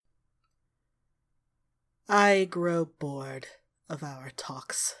I grow bored of our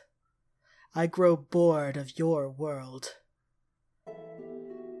talks. I grow bored of your world.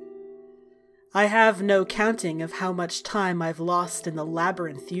 I have no counting of how much time I've lost in the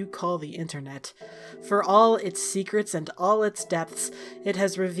labyrinth you call the internet. For all its secrets and all its depths, it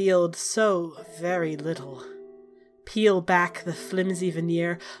has revealed so very little. Peel back the flimsy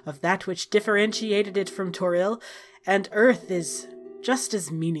veneer of that which differentiated it from Toril, and Earth is just as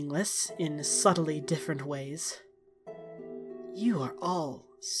meaningless in subtly different ways. You are all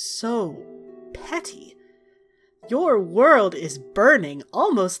so petty. Your world is burning,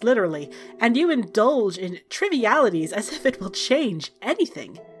 almost literally, and you indulge in trivialities as if it will change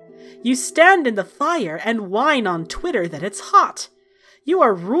anything. You stand in the fire and whine on Twitter that it's hot. You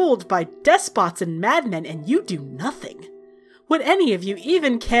are ruled by despots and madmen, and you do nothing. Would any of you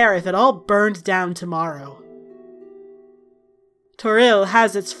even care if it all burned down tomorrow? Toril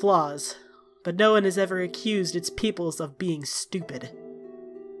has its flaws, but no one has ever accused its peoples of being stupid.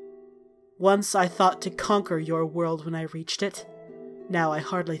 Once I thought to conquer your world when I reached it. Now I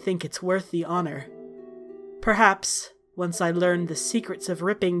hardly think it's worth the honor. Perhaps, once I learn the secrets of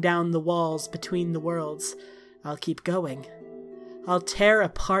ripping down the walls between the worlds, I'll keep going. I'll tear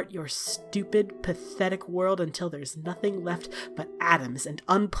apart your stupid, pathetic world until there's nothing left but atoms and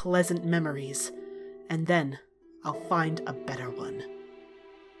unpleasant memories. And then I'll find a better one.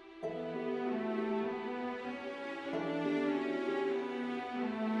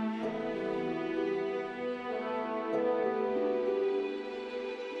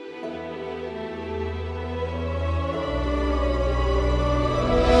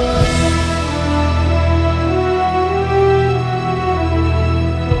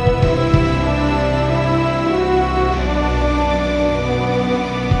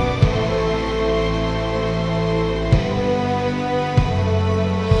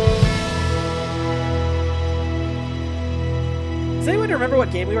 Does anyone remember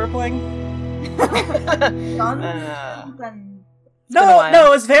what game we were playing? No, it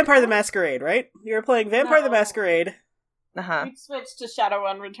was Vampire the Masquerade, right? You were playing Vampire the Masquerade. Uh-huh. We switched to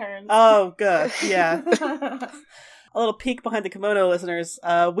Shadowrun Returns. Oh, good, yeah. A little peek behind the kimono, listeners.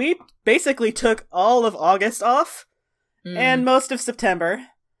 We basically took all of August off, and most of September,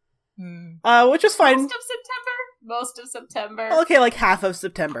 which was fine. Most of September? Okay, like half of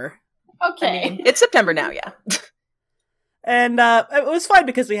September. Okay. I mean, it's September now, yeah. And it was fine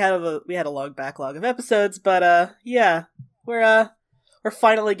because we had a long backlog of episodes, but yeah, we're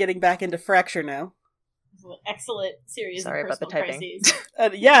finally getting back into Fracture now. Excellent series Sorry of about the personal typing.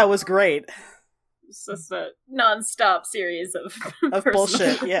 crises. Yeah, it was great. It's just a non-stop series of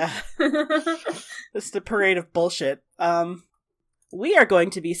Bullshit, yeah. Just a parade of bullshit. We are going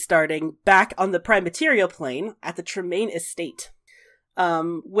to be starting back on the Prime Material plane at the Tremaine Estate.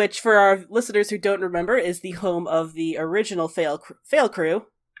 Which, for our listeners who don't remember, is the home of the original Fail crew.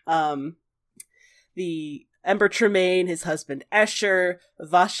 The Ember Tremaine, his husband Escher,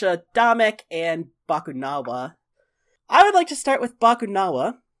 Vasha Damek, and Bakunawa. I would like to start with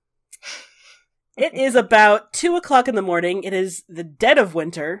Bakunawa. It is about 2:00 in the morning. It is the dead of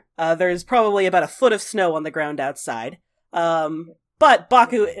winter. There's probably about a foot of snow on the ground outside. But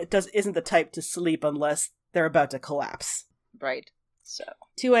Baku isn't the type to sleep unless they're about to collapse. Right. So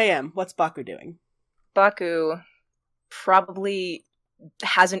 2 a.m. What's Baku doing? Baku probably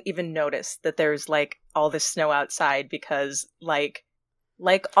hasn't even noticed that there's like all this snow outside because like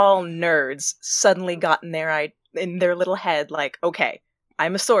all nerds suddenly got in their little head like, okay,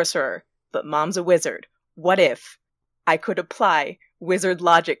 I'm a sorcerer, but Mom's a wizard. What if I could apply wizard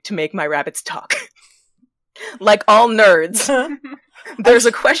logic to make my rabbits talk? Like all nerds, there's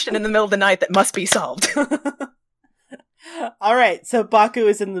a question in the middle of the night that must be solved. Alright, so Baku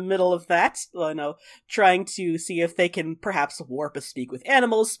is in the middle of that, trying to see if they can perhaps warp a Speak with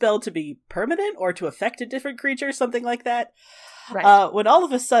Animals spell to be permanent or to affect a different creature, something like that. Right. When all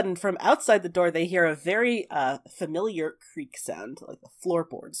of a sudden, from outside the door, they hear a very familiar creak sound, like the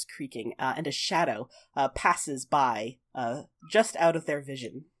floorboards creaking, and a shadow passes by just out of their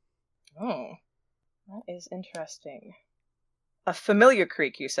vision. Oh, that is interesting. A familiar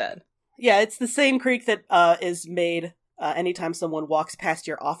creak, you said? Yeah, it's the same creak that is made anytime someone walks past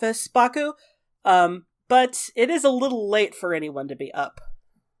your office, Baku. But it is a little late for anyone to be up.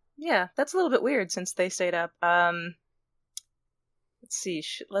 Yeah, that's a little bit weird since they stayed up. Let's see.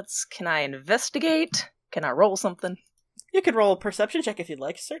 Can I investigate? Can I roll something? You could roll a perception check if you'd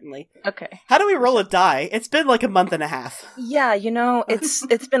like, certainly. Okay. How do we roll a die? It's been like a month and a half. Yeah,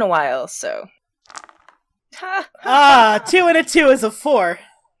 it's been a while, so. 2 and a 2 is a 4.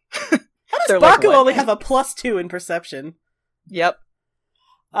 How does Baku only have a +2 in perception? Yep.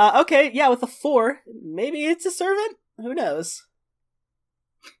 Okay, yeah, with a 4, maybe it's a servant? Who knows?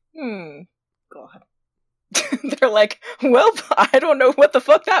 God. They're like, well, I don't know what the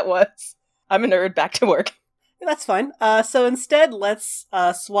fuck that was. I'm a nerd, back to work. That's fine. So instead, let's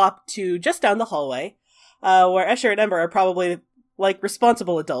swap to just down the hallway, where Escher and Ember are probably, like,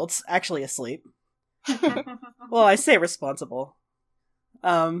 responsible adults, actually asleep. Well, I say responsible.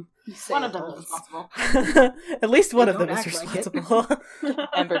 One of them is responsible. At least one They of them don't is act like responsible.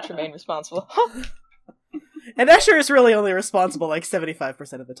 Ember Tremaine responsible. And Escher is really only responsible like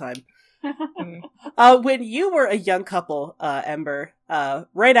 75% of the time. When you were a young couple, Ember,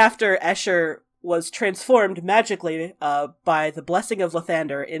 right after Escher was transformed magically by the blessing of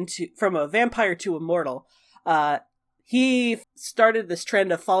Lathander from a vampire to a mortal, he started this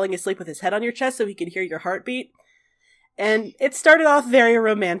trend of falling asleep with his head on your chest so he could hear your heartbeat. And it started off very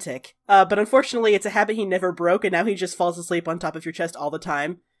romantic, but unfortunately it's a habit he never broke, and now he just falls asleep on top of your chest all the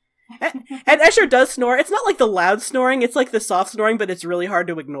time. And Escher does snore. It's not like the loud snoring, it's like the soft snoring, but it's really hard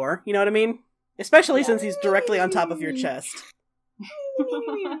to ignore, you know what I mean? Especially since he's directly on top of your chest.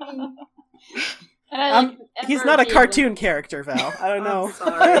 He's not a cartoon character, Val. I don't know. I'm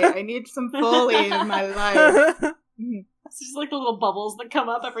sorry, I need some Foley in my life. It's just like the little bubbles that come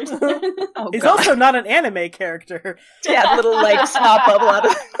up every time. Oh, He's God. also not an anime character. Yeah, little, like, snot bubble out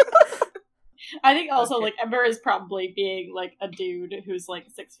of I think also, Okay. like, Ember is probably being, like, a dude who's, like,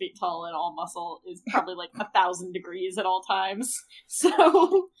 6 feet tall and all muscle is probably, like, 1,000 degrees at all times.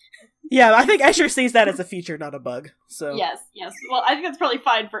 So, Yeah, I think Escher sees that as a feature, not a bug. So yes. Well, I think that's probably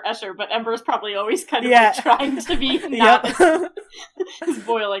fine for Escher, but Ember is probably always kind of Yeah. like, trying to be not Yep. as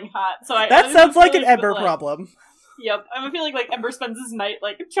boiling hot. So I That have a sounds like an feeling Ember that, problem. Yep, I have a feeling like Ember spends his night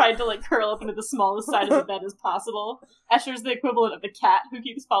like trying to like curl up into the smallest side of the bed as possible. Escher's the equivalent of the cat who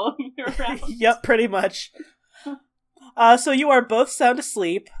keeps following you around. Yep, pretty much. So you are both sound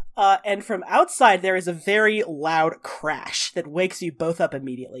asleep, and from outside there is a very loud crash that wakes you both up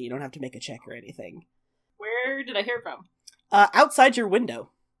immediately. You don't have to make a check or anything. Where did I hear from? Outside your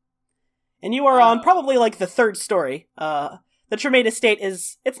window. And you are on Oh. probably like the 3rd story. The Tremaine estate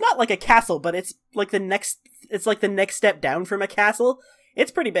it's not like a castle, but it's like the next step down from a castle.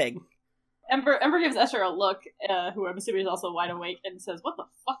 It's pretty big. Ember gives Escher a look, who I'm assuming is also wide awake, and says, "What the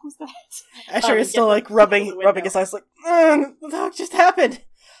fuck was that?" Escher is still like rubbing his eyes like, what the fuck just happened?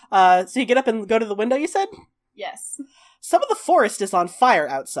 So you get up and go to the window, you said? Yes. Some of the forest is on fire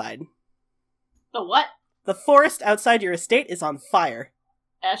outside. The what? The forest outside your estate is on fire.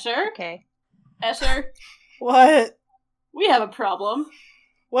 Escher? Okay. Escher? What? We have a problem.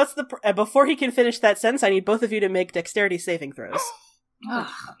 What's the... before he can finish that sentence, I need both of you to make dexterity saving throws.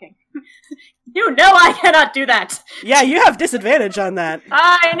 Okay. You know I cannot do that! Yeah, you have disadvantage on that.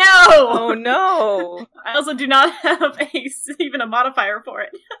 I know! Oh, no. I also do not have even a modifier for it.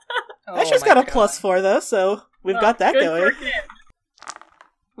 Oh, Escher's my got a God. +4, though, so we've got that Good going. for him.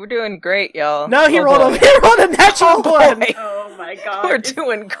 We're doing great, y'all. No, he Oh, rolled boy. a natural Oh, 1! boy. Oh my god. We're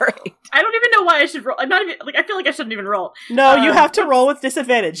doing great. I don't even know why I should roll. I'm not even, like, I feel like I shouldn't even roll. No, you have to roll with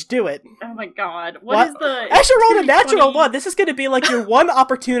disadvantage. Do it. Oh my god. What? What is the... Escher rolled a natural 20? 1. This is going to be like your one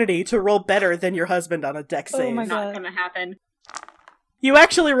opportunity to roll better than your husband on a dex Oh save. my Not God. gonna happen. You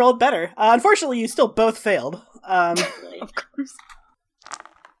actually rolled better. Unfortunately, you still both failed. Really. Of course.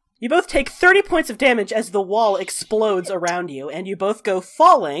 You both take 30 points of damage as the wall explodes around you, and you both go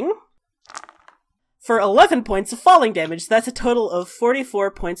falling for 11 points of falling damage. So that's a total of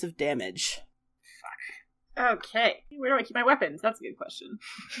 44 points of damage. Okay. Where do I keep my weapons? That's a good question.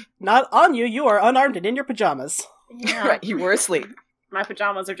 Not on you, you are unarmed and in your pajamas. Yeah. Right, you were asleep. My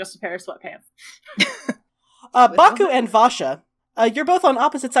pajamas are just a pair of sweatpants. Baku and Vasha, you're both on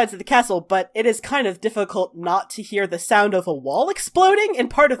opposite sides of the castle, but it is kind of difficult not to hear the sound of a wall exploding and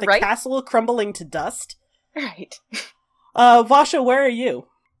part of the Right. castle crumbling to dust. Right. Vasha, where are you?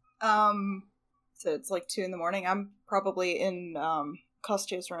 So it's like 2 a.m. I'm probably in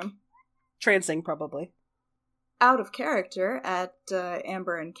Kosty's room. Trancing, probably. Out of character at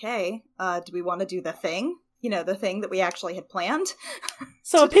Amber and Kay. Do we want to do the thing? You know, the thing that we actually had planned?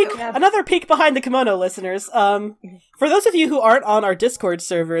 So another peek behind the kimono, listeners. For those of you who aren't on our Discord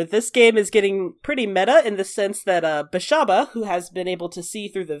server, this game is getting pretty meta in the sense that Bashaba, who has been able to see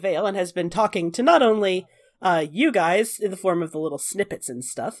through the veil and has been talking to not only you guys in the form of the little snippets and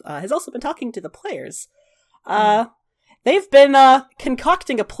stuff, has also been talking to the players. They've been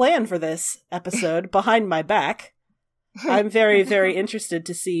concocting a plan for this episode behind my back. I'm very, very interested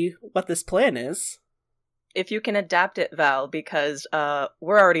to see what this plan is. If you can adapt it, Val, because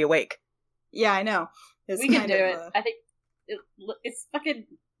we're already awake. Yeah, I know. It's We can kind do of, it. I think it's fucking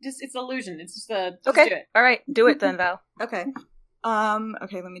just, it's illusion. It's just Okay. do it. All right, do it then, Val. Okay.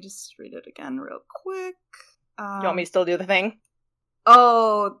 Okay, let me just read it again real quick. You want me to still do the thing?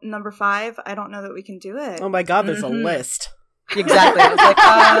 Oh, number 5. I don't know that we can do it. Oh my god, there's a list. Exactly. I was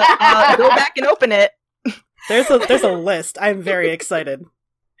like, go back and open it. There's a list. I'm very excited.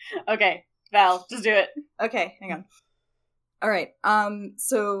 Okay, Val, just do it. Okay, hang on. All right.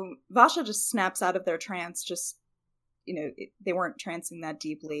 So Vasha just snaps out of their trance. Just, they weren't trancing that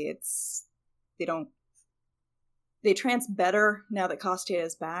deeply. They trance better now that Kostya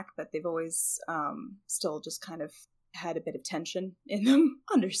is back, but they've always still just kind of had a bit of tension in them,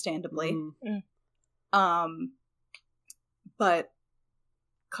 understandably. But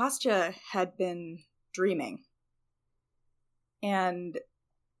Kostya had been dreaming, and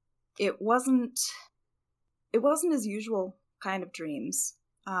it wasn't his usual kind of dreams.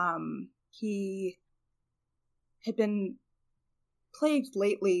 He had been plagued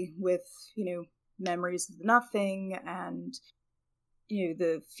lately with, memories of nothing and,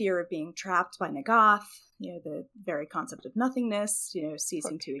 the fear of being trapped by Nagath, the very concept of nothingness,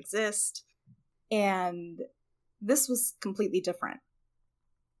 ceasing to exist. And this was completely different.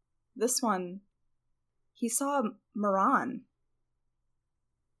 This one, he saw Moran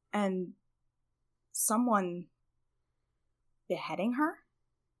and someone beheading her.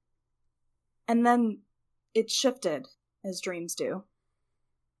 And then it shifted, as dreams do.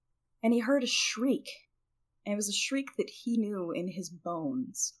 And he heard a shriek. And it was a shriek that he knew in his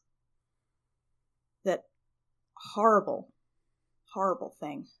bones. That horrible, horrible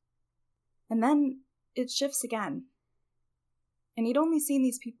thing. And then it shifts again. And he'd only seen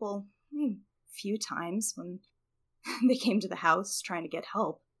these people a few times when they came to the house trying to get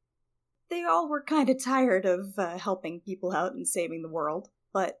help. They all were kind of tired of helping people out and saving the world.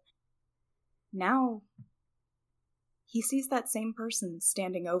 But now he sees that same person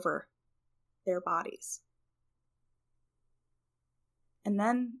standing over their bodies. And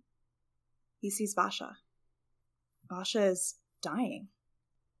then he sees Vasha. Vasha is dying.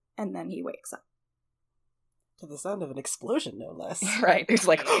 And then he wakes up. To the sound of an explosion, no less. Right. It's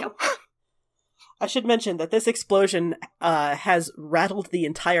like, I should mention that this explosion has rattled the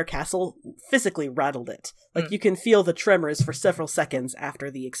entire castle, physically rattled it. Like, you can feel the tremors for several seconds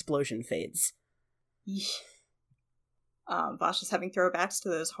after the explosion fades. Vasha's having throwbacks to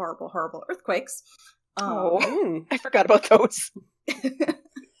those horrible, horrible earthquakes. I forgot about those.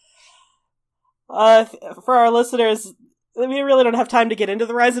 For our listeners, we really don't have time to get into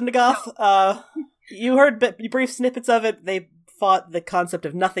the Rise of Nagath. You heard brief snippets of it. They fought the concept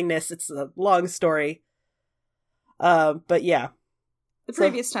of nothingness. It's a long story. But yeah. The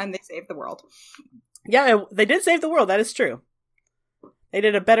previous time they saved the world. Yeah, they did save the world, that is true. They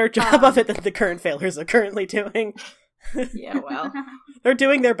did a better job of it than the current failures are currently doing. Yeah, well. They're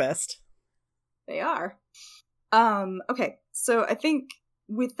doing their best. They are. Okay, so I think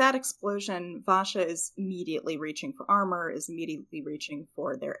with that explosion, Vasha is immediately reaching for armor, is immediately reaching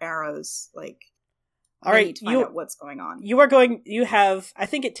for their arrows, all right, need to find out what's going on. You have, I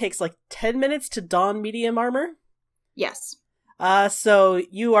think it takes 10 minutes to don medium armor. Yes. So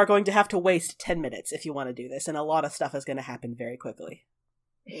you are going to have to waste 10 minutes if you want to do this, and a lot of stuff is going to happen very quickly.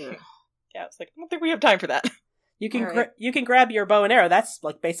 Yeah, it's I don't think we have time for that. You can grab your bow and arrow. That's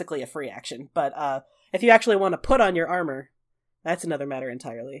basically a free action. But if you actually want to put on your armor, that's another matter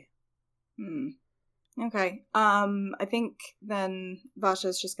entirely. Okay. I think then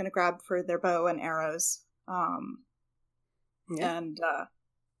Vasha's just going to grab for their bow and arrows. And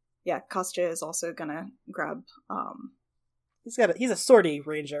Kostya is also going to grab. He's a swordy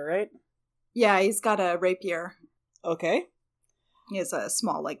ranger, right? Yeah, he's got a rapier. Okay. He has a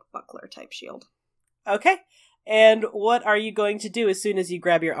small buckler type shield. Okay. And what are you going to do as soon as you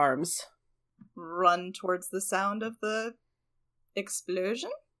grab your arms? Run towards the sound of the explosion?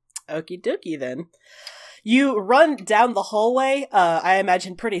 Okie dokie, then. You run down the hallway, I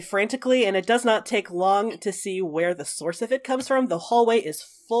imagine pretty frantically, and it does not take long to see where the source of it comes from. The hallway is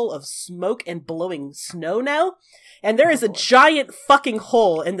full of smoke and blowing snow now, and there is a giant fucking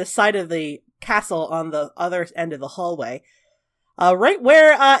hole in the side of the castle on the other end of the hallway. Right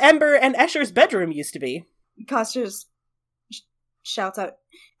where Ember and Escher's bedroom used to be. Kostya just shouts out,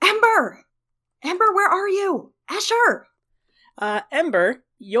 Ember! Ember, where are you? Escher! Ember,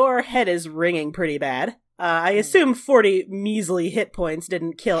 your head is ringing pretty bad. I assume 40 measly hit points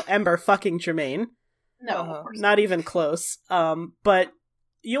didn't kill Ember fucking Tremaine. No, of course not even close. But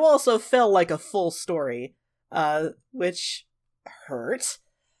you also fell like a full story, which hurt.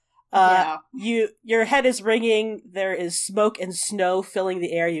 Your head is ringing. There is smoke and snow filling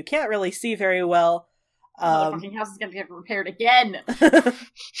the air. You can't really see very well. The fucking house is gonna get repaired again.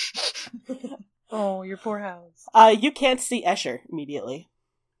 Oh, your poor house. You can't see Escher immediately.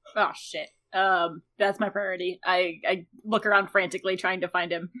 Oh shit. That's my priority. I look around frantically trying to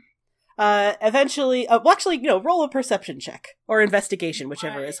find him. Eventually, roll a perception check or investigation,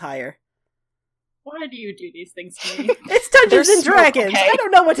 whichever is higher. Why do you do these things to me? It's Dungeons and smoke, Dragons. okay? I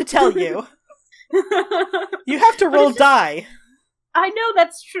don't know what to tell you. You have to roll die. I know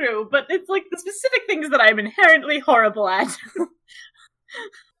that's true, but it's like the specific things that I'm inherently horrible at.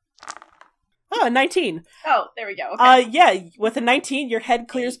 Oh, 19. Oh, there we go. Okay. Yeah, with a 19, your head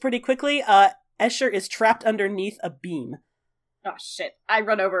clears pretty quickly. Escher is trapped underneath a beam. Oh shit! I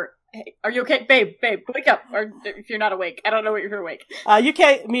run over. Hey, are you okay, babe? Babe, wake up! Or if you're not awake, I don't know if you're awake. You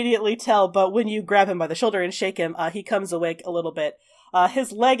can't immediately tell, but when you grab him by the shoulder and shake him, he comes awake a little bit.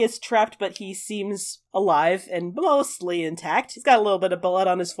 His leg is trapped, but he seems alive and mostly intact. He's got a little bit of blood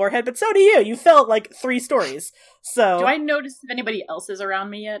on his forehead, but so do you. You fell like 3 stories. So Do I notice if anybody else is around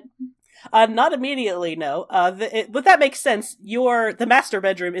me yet? Not immediately, no. But that makes sense. The master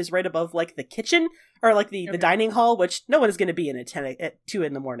bedroom is right above, like, the kitchen, or, like, the dining hall, which no one is going to be in at 2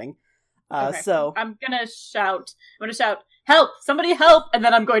 in the morning. Okay. So I'm gonna shout, help! Somebody help! And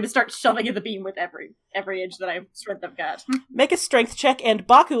then I'm going to start shoving at the beam with every inch that strength I've got. make a strength check, and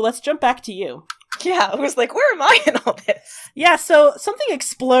Baku, let's jump back to you. Yeah, I was like, where am I in all this? Yeah, so something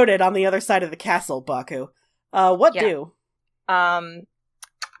exploded on the other side of the castle, Baku. What do?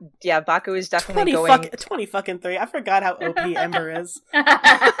 Yeah, Baku is definitely going... 20 fucking 3. I forgot how OP Ember is.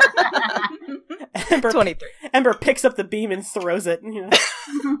 Ember, 23. Ember picks up the beam and throws it. You know.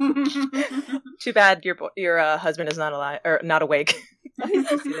 Too bad your husband is not alive, or not awake. He's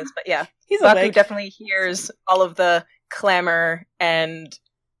see this, but yeah. He's Baku awake. definitely hears all of the clamor and,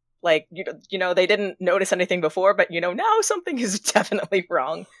 like, you know, they didn't notice anything before, but, you know, now something is definitely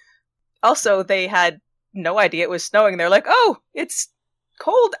wrong. Also, they had no idea it was snowing. They're like, oh, it's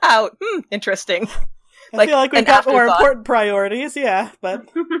cold out. Interesting. I feel like we've an got more afterthought. important priorities, yeah, but...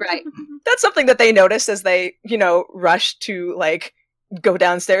 Right. That's something that they noticed as they, you know, rush to, like, go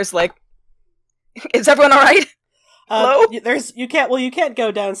downstairs, like, is everyone alright? Hello? You can't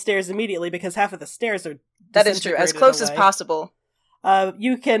go downstairs immediately because half of the stairs are That is true. As close as possible.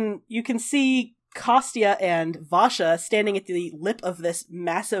 You can see Kostya and Vasha standing at the lip of this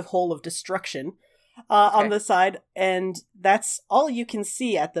massive hole of destruction on the side, and that's all you can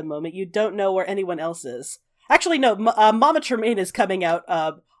see at the moment. You don't know where anyone else is. Actually, no, Mama Tremaine is coming out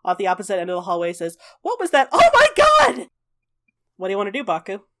off the opposite end of the hallway, says, "What was that? Oh my god!" What do you want to do,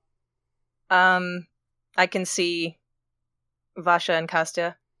 Baku? I can see Vasha and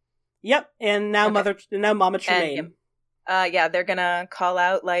Kostya. Yep, and now Mama Tremaine. Yeah, they're gonna call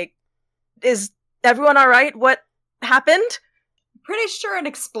out, like, is everyone alright? What happened? Pretty sure an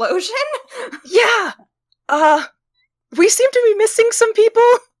explosion? Yeah! We seem to be missing some people.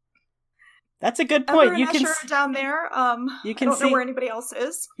 That's a good point. Ember You and can Escher are down there. you can I don't see know where anybody else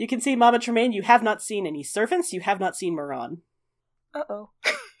is. You can see Mama Tremaine. You have not seen any servants. You have not seen Moran. Uh-oh.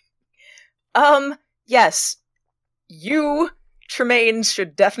 Yes. You, Tremaine,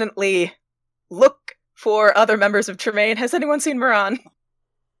 should definitely look for other members of Tremaine. Has anyone seen Moran?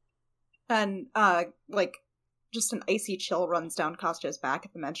 And, just an icy chill runs down Kostya's back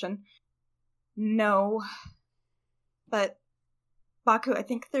at the mention. No. But, Baku, I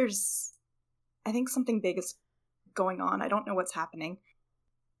think something big is going on. I don't know what's happening.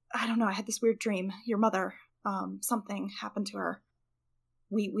 I don't know, I had this weird dream. Your mother, something happened to her.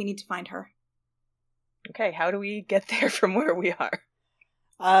 We need to find her. Okay, how do we get there from where we are?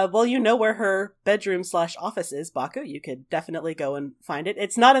 Well, you know where her bedroom/office is, Baku. You could definitely go and find it.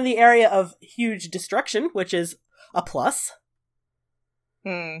 It's not in the area of huge destruction, which is a plus.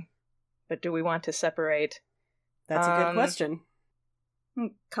 But do we want to separate? That's a good question.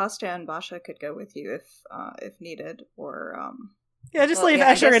 Kostya and Vasha could go with you if needed, or Yeah, just well, leave yeah,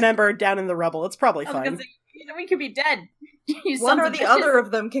 I Escher guess- and Ember down in the rubble. It's probably I was gonna fine. say, we could be dead. You one sons or of the bitches. other of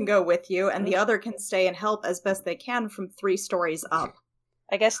them can go with you, and the other can stay and help as best they can from 3 stories up.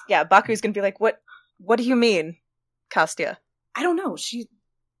 I guess, yeah, Baku's gonna be like, what do you mean, Kostya? I don't know.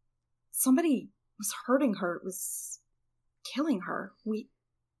 Somebody was hurting her. It was killing her.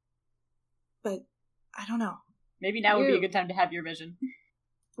 But I don't know. Maybe now would be a good time to have your vision.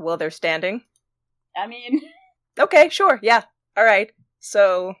 Well, they're standing. I mean, Okay, sure, yeah. Alright.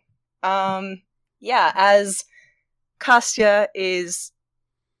 So, yeah, as Kostya is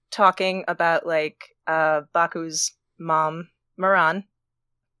talking about, like, Baku's mom, Moran,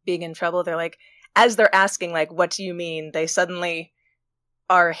 being in trouble, they're like, as they're asking, like, what do you mean, they suddenly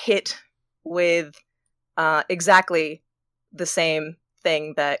are hit with exactly the same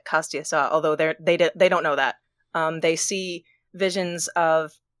thing that Kostya saw, although they don't know that. They see visions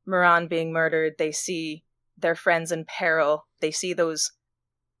of Moran being murdered, they see their friends in peril, they see those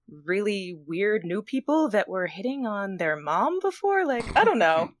really weird new people that were hitting on their mom before, like, I don't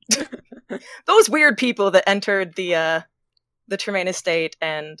know. Those weird people that entered the Tremaine estate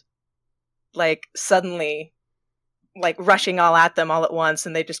and, like, suddenly, like, rushing all at them all at once,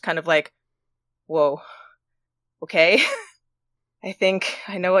 and they just kind of like, whoa, okay. I think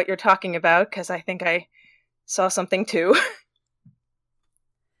I know what you're talking about, because I think I saw something too.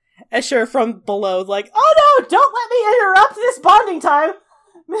 Escher from below, like, oh no, don't let me interrupt this bonding time.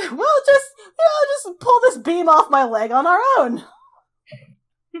 We'll just pull this beam off my leg on our own.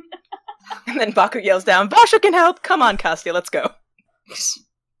 And then Baku yells down, Vasha can help! Come on, Castia, let's go.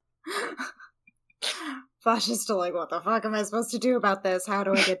 Vasha's still like, what the fuck am I supposed to do about this? How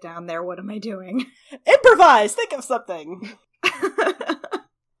do I get down there? What am I doing? Improvise! Think of something!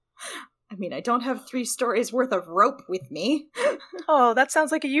 I mean, I don't have 3 stories worth of rope with me. Oh, that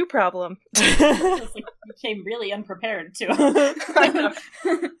sounds like a you problem. It's like you came really unprepared to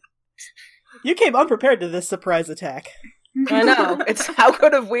it. You came unprepared to this surprise attack. I know. It's how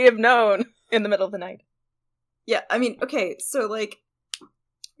could have we have known in the middle of the night? Yeah, I mean, okay, so, like,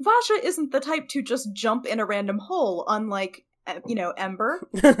 Vasha isn't the type to just jump in a random hole, unlike, Ember.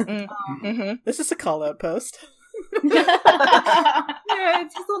 This is a call-out post. Yeah,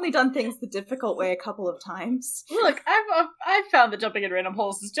 he's only done things the difficult way a couple of times. Look, I've found that jumping in random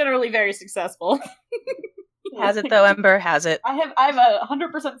holes is generally very successful. Has it though, Ember? Has it? I have a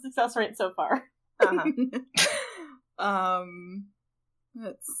 100% success rate so far.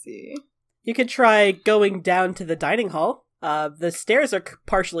 Let's see. You could try going down to the dining hall. The stairs are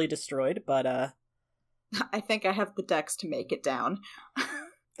partially destroyed, but I think I have the dex to make it down.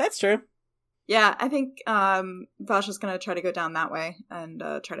 That's true. Yeah, I think Vasha's gonna try to go down that way and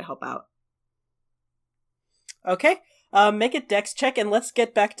try to help out. Okay. Make a dex check, and let's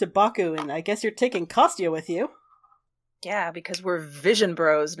get back to Baku, and I guess you're taking Castia with you. Yeah, because we're vision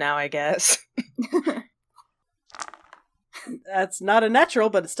bros now, I guess. That's not a natural,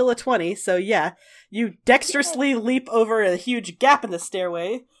 but it's still a 20, so yeah. You dexterously leap over a huge gap in the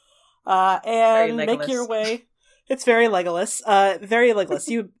stairway, and make your way... It's very Legolas. Very Legolas.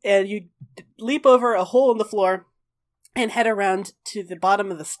 You leap over a hole in the floor and head around to the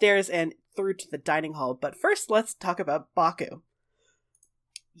bottom of the stairs and through to the dining hall. But first, let's talk about Baku.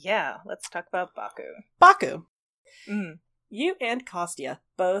 Yeah, let's talk about Baku. Baku. You and Castia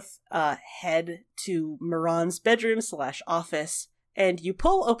both head to Moran's bedroom/office, and you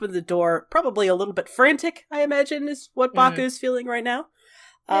pull open the door, probably a little bit frantic, I imagine, is what Baku's feeling right now.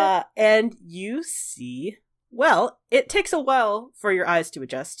 Yeah. And you see... Well, it takes a while for your eyes to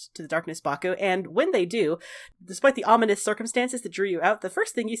adjust to the darkness, Baku, and when they do, despite the ominous circumstances that drew you out, the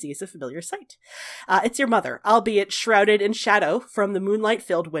first thing you see is a familiar sight. It's your mother, albeit shrouded in shadow from the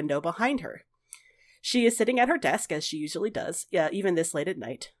moonlight-filled window behind her. She is sitting at her desk, as she usually does, even this late at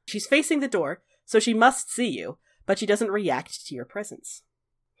night. She's facing the door, so she must see you, but she doesn't react to your presence.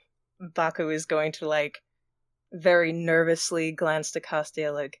 Baku is going to, very nervously glance to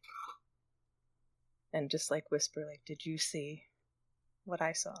Castia, and just, whisper, did you see what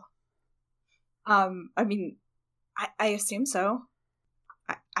I saw? I mean, I assume so.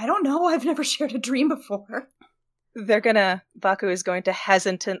 I don't know, I've never shared a dream before. Baku is going to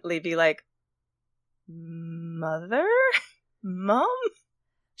hesitantly be like, Mother? Mom?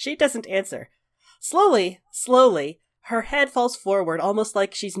 She doesn't answer. Slowly, her head falls forward, almost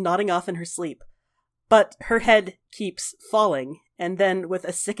like she's nodding off in her sleep. But her head keeps falling, and then, with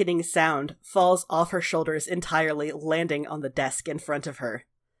a sickening sound, falls off her shoulders entirely, landing on the desk in front of her.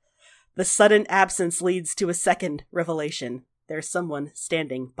 The sudden absence leads to a second revelation. There's someone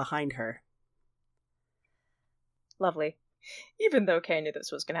standing behind her. Lovely. Even though Kay knew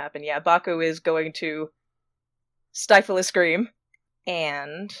this was going to happen, yeah, Baku is going to stifle a scream,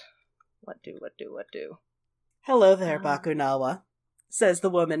 and... What do? Hello there, Bakunawa, says the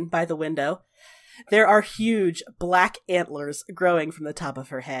woman by the window. There are huge black antlers growing from the top of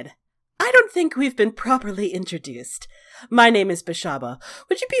her head. I don't think we've been properly introduced. My name is Bashaba.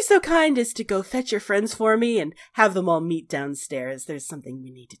 Would you be so kind as to go fetch your friends for me and have them all meet downstairs? There's something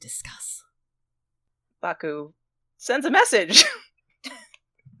we need to discuss. Baku sends a message.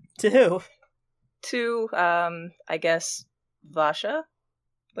 To who? To, I guess, Vasha?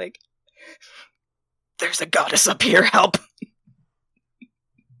 There's a goddess up here, help!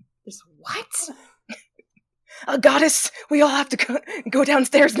 There's what? A goddess! We all have to go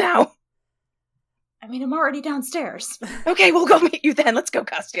downstairs now! I mean, I'm already downstairs. Okay, we'll go meet you then. Let's go,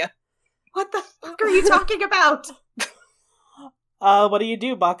 Castia. What the fuck are you talking about? What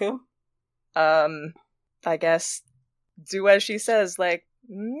do, Baku? I guess do as she says,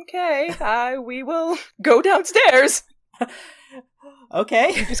 Okay, we will go downstairs.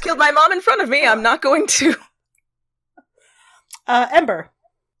 Okay. You just killed my mom in front of me. I'm not going to. Ember,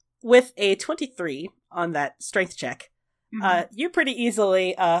 with a 23 on that strength check, you pretty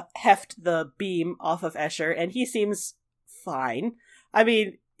easily heft the beam off of Escher, and he seems fine. I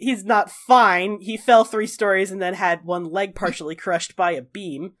mean, he's not fine. He fell 3 stories and then had one leg partially crushed by a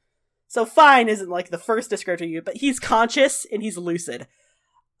beam. So fine isn't like the first descriptor you, but he's conscious and he's lucid.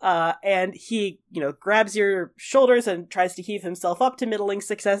 And he, grabs your shoulders and tries to heave himself up to middling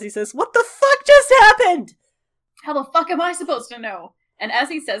success. He says, "What the fuck just happened?" How the fuck am I supposed to know? And as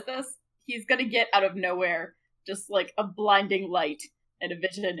he says this, he's gonna get out of nowhere just like a blinding light and a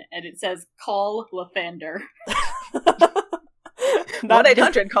vision, and it says, "Call Lathander."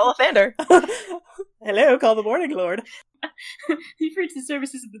 1-800, call Lathander. Hello, call the Morning Lord. You've reached the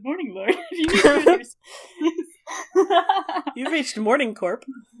services of the Morning Lord. If you You've reached Morning Corp.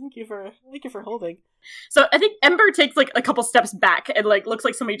 Thank you for holding. So I think Ember takes like a couple steps back and like looks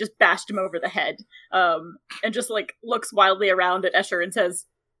like somebody just bashed him over the head, and just like looks wildly around at Escher and says,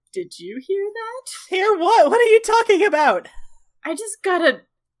 "Did you hear that? Hear what? What are you talking about?" I just got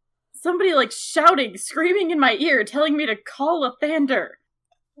somebody like shouting, screaming in my ear, telling me to call Lathander."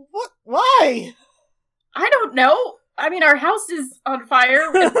 What? Why? I don't know. I mean, our house is on fire.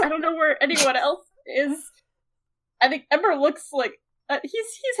 And I don't know where anyone else is. I think Ember looks like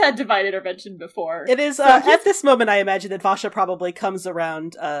he's had divine intervention before. It is at this moment. I imagine that Vasha probably comes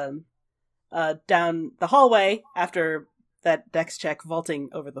around down the hallway after that dex check, vaulting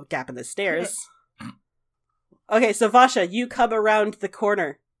over the gap in the stairs. Okay, so Vasha, you come around the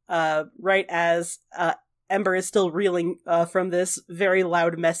corner right as Ember is still reeling from this very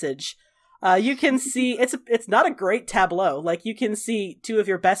loud message. You can see it's not a great tableau. Like, you can see 2 of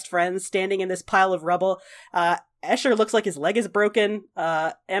your best friends standing in this pile of rubble. Escher looks like his leg is broken.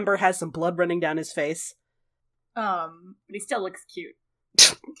 Ember has some blood running down his face. But he still looks cute.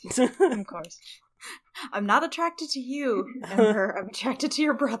 Of course. I'm not attracted to you, Ember. I'm attracted to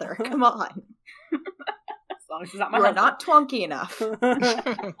your brother. Come on. As long as he's not my You're husband. not twunky enough.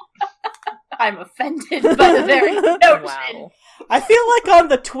 I'm offended by the very notion. Wow. I feel like on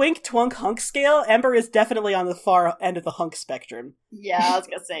the twink twunk hunk scale, Ember is definitely on the far end of the hunk spectrum. Yeah, I was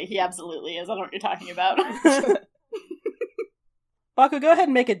gonna say, he absolutely is. I don't know what you're talking about. Baku, go ahead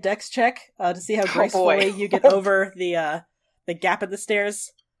and make a dex check to see how gracefully you get over the gap in the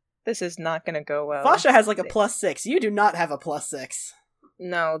stairs. This is not going to go well. Vasha has like a +6. You do not have a +6.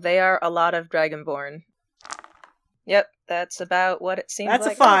 No, they are a lot of Dragonborn. Yep, that's about what it seems That's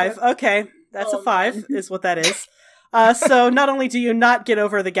like. a 5. Okay, that's a 5 is what that is. So not only do you not get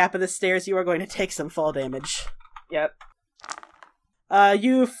over the gap in the stairs, you are going to take some fall damage. Yep.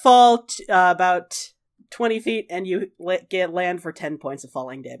 You fall about 20 feet, and you land for 10 points of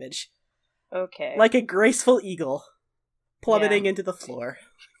falling damage. Okay. Like a graceful eagle, plummeting into the floor.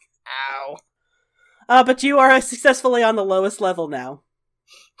 Ow. But you are successfully on the lowest level now.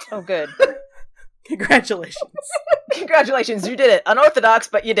 Oh, good. Congratulations. Congratulations, you did it. Unorthodox,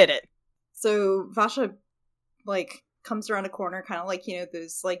 but you did it. So Vasha, like, comes around a corner, kind of like,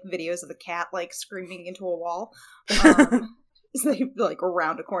 those, like, videos of the cat, like, screaming into a wall. So they, like,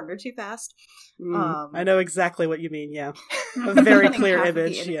 around a corner too fast. I know exactly what you mean, yeah. A very clear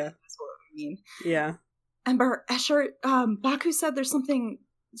image, yeah. That's what I mean. Yeah. Ember, Escher, Baku said there's something...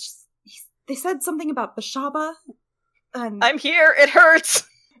 They said something about Bashaba, and... I'm here, it hurts!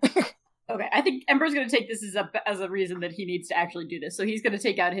 Okay, I think Ember's going to take this as a reason that he needs to actually do this. So he's going to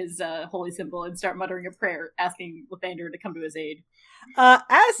take out his holy symbol and start muttering a prayer, asking Lathander to come to his aid.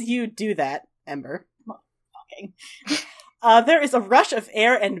 As you do that, Ember, there is a rush of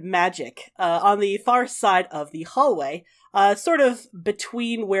air and magic on the far side of the hallway, sort of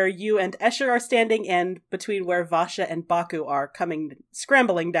between where you and Escher are standing and between where Vasha and Baku are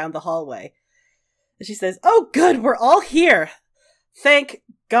scrambling down the hallway. And she says, "Oh, good, we're all here. Thank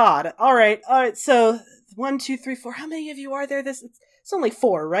God. All right, so 1, 2, 3, 4. How many of you are there? It's only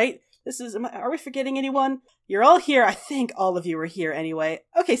 4, right? Are we forgetting anyone? You're all here. I think all of you are here anyway.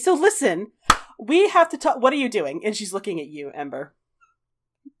 Okay, so listen, we have to talk. What are you doing?" And she's looking at you, Ember.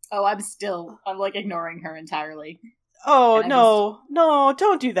 Oh, I'm like ignoring her entirely. Oh, no,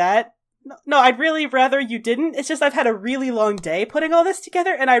 don't do that. No, I'd really rather you didn't. It's just I've had a really long day putting all this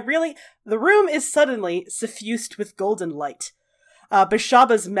together, and the room is suddenly suffused with golden light.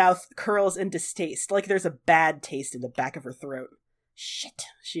 Bashaba's mouth curls in distaste, like there's a bad taste in the back of her throat. "Shit,"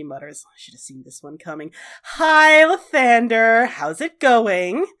 she mutters. "I should have seen this one coming. Hi, Lathander. How's it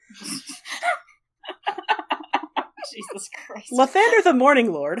going?" Jesus Christ. Lathander the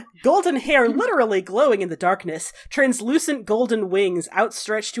Morning Lord, golden hair literally glowing in the darkness, translucent golden wings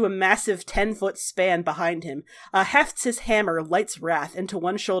outstretched to a massive 10-foot span behind him, hefts his hammer, lights wrath into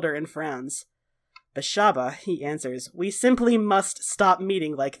one shoulder and frowns. Bashaba, he answers, we simply must stop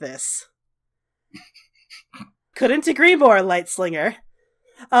meeting like this. Couldn't agree more, Lightslinger.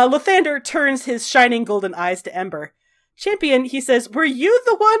 Lathander turns his shining golden eyes to Ember. Champion, he says, were you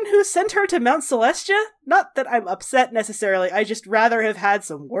the one who sent her to Mount Celestia? Not that I'm upset necessarily, I just rather have had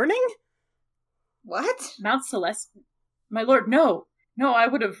some warning? What? Mount Celeste? My lord, no. No, I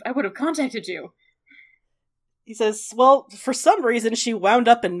would have contacted you. He says, well, for some reason she wound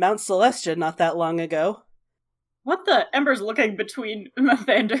up in Mount Celestia not that long ago. What the? Ember's looking between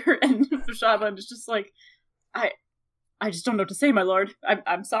Lathander and Bashaba and is just like, I just don't know what to say, my lord.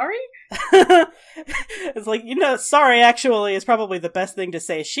 I'm sorry? It's like, sorry actually is probably the best thing to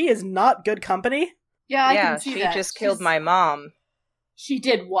say. She is not good company. Yeah, I can see she that. just killed my mom. She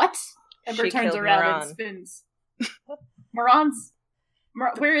did what? Ember She turns killed around Moran. and spins.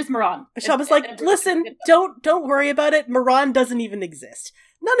 Where is Moran? Bashaba's like, listen, don't worry about it. Moran doesn't even exist.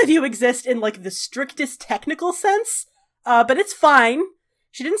 None of you exist in, like, the strictest technical sense, but it's fine.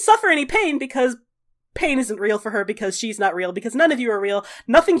 She didn't suffer any pain because pain isn't real for her because she's not real, because none of you are real.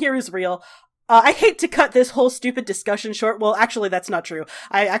 Nothing here is real. I hate to cut this whole stupid discussion short. Well, actually, that's not true.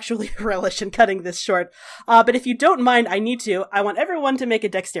 I actually relish in cutting this short. But if you don't mind, I want everyone to make a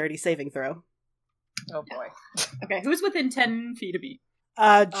dexterity saving throw. Oh boy. Okay, who's within 10 feet of me?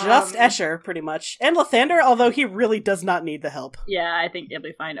 Just Escher, pretty much. And Lathander, although he really does not need the help. Yeah, I think it'll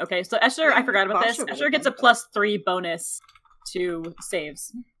be fine. Okay, so Escher, I forgot about this. Basha Escher gets a +3 bonus to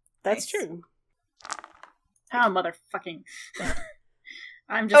saves. That's Nice. true. Oh, motherfucking.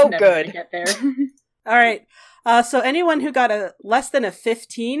 I'm just never good. gonna get there. All right. So anyone who got a less than a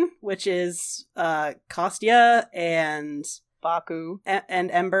 15, which is Kostya and Baku.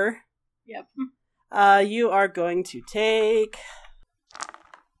 and Ember, Yep. you are going to take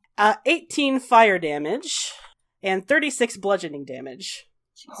 18 fire damage and 36 bludgeoning damage.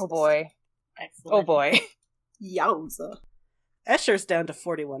 Oh boy. Excellent. Oh boy. Yowza. Escher's down to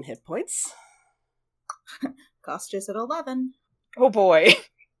 41 hit points. Kostya's at 11. Oh boy.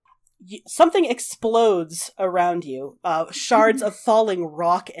 Something explodes around you. Shards of falling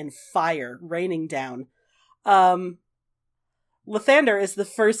rock and fire raining down. Lathander is the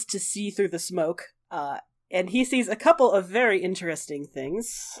first to see through the smoke, and he sees a couple of very interesting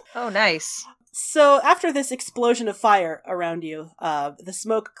things. Oh, nice. So after this explosion of fire around you, the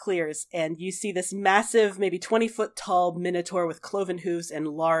smoke clears, and you see this massive, maybe 20-foot tall minotaur with cloven hooves and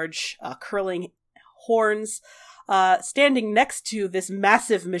large, curling horns, standing next to this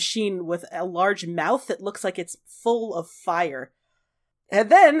massive machine with a large mouth that looks like it's full of fire. And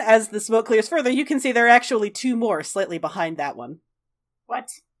then, as the smoke clears further, you can see there are actually two more slightly behind that one. What?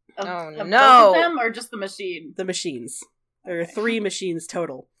 Oh, Of no. both of them, or just the machine? The machines. There are 3 machines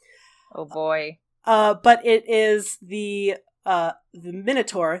total. Oh boy. But it is the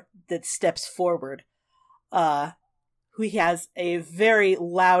Minotaur that steps forward. Who has a very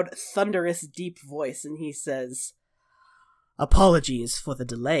loud, thunderous, deep voice, and he says, "Apologies for the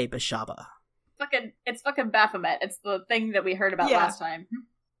delay, Bashaba." It's fucking Baphomet. It's the thing that we heard about Yeah. last time.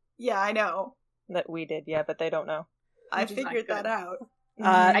 Yeah, I know. That we did, yeah, but they don't know. I Which is not figured that good. out.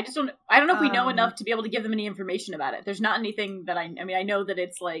 I don't know if we know Um, enough to be able to give them any information about it. There's not anything that I mean, I know that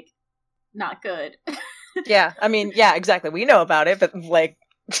it's, like, not good. Yeah, I mean, yeah, exactly. We know about it, but, like...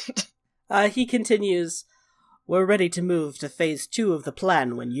 He continues, "We're ready to move to phase 2 of the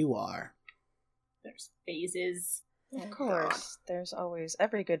plan when you are." There's phases. Of course. There's always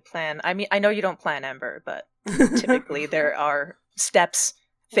every good plan. I mean, I know you don't plan, Ember, but typically there are steps,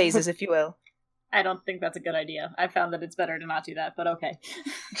 phases, if you will. I don't think that's a good idea. I found that it's better to not do that, but okay.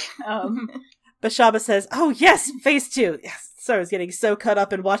 Bashaba says, "Oh yes, phase 2. Yes." Sorry, I was getting so caught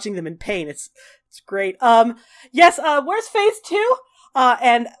up in watching them in pain. It's great. Yes, where's phase 2?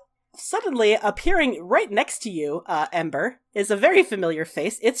 And suddenly appearing right next to you, Ember, is a very familiar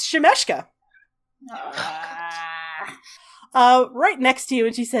face. It's Shemeshka. Right next to you,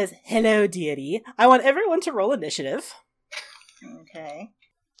 and she says, "Hello, deity. I want everyone to roll initiative." Okay.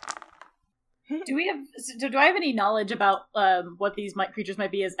 Do I have any knowledge about what these creatures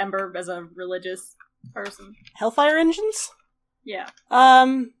might be as Ember as a religious person? Hellfire engines? Yeah.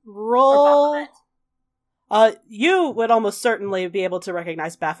 Roll. Or Baphomet? You would almost certainly be able to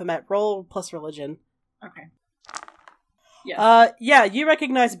recognize Baphomet. Roll plus religion. Okay. Yes. Yeah, you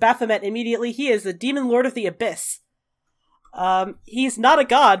recognize Baphomet immediately. He is the demon lord of the abyss. He's not a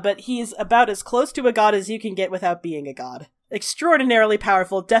god, but he's about as close to a god as you can get without being a god. Extraordinarily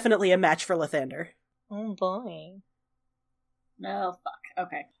powerful, definitely a match for Lathander. Oh boy. No, fuck.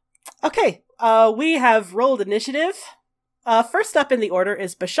 Okay. Okay, we have rolled initiative. First up in the order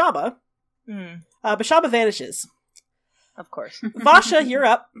is Bashaba. Bashaba vanishes. Of course. Vasha, you're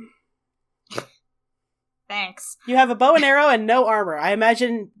up. Thanks. You have a bow and arrow and no armor. I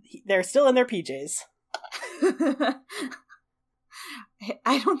imagine they're still in their PJs.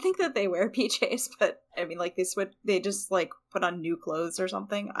 I don't think that they wear PJs, but I mean, like, they just, like, put on new clothes or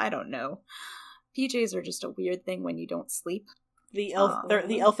something. I don't know. PJs are just a weird thing when you don't sleep. They're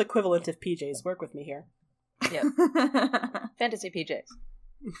the elf equivalent of PJs. Work with me here. Yep. Fantasy PJs.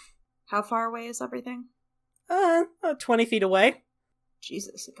 How far away is everything? 20 feet away.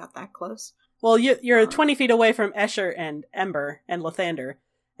 Jesus, it got that close. Well, you're 20 feet away from Escher and Ember and Lathander,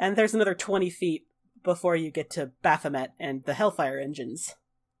 and there's another 20 feet before you get to Baphomet and the Hellfire engines.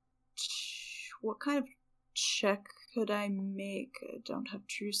 What kind of check could I make? I don't have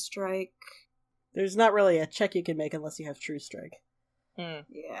True Strike. There's not really a check you can make unless you have True Strike.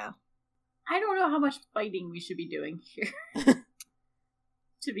 Yeah. I don't know how much fighting we should be doing here.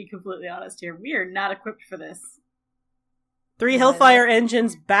 To be completely honest here, we are not equipped for this. 3 Hellfire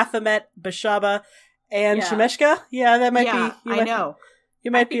engines, Baphomet, Bashaba, and Shemeshka? Yeah, that might be... I know.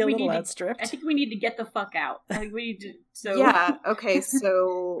 You might be a little outstripped. I think we need to get the fuck out. I think we need to... So... Yeah, okay,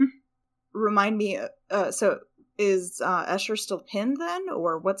 so... remind me, so is Escher still pinned then,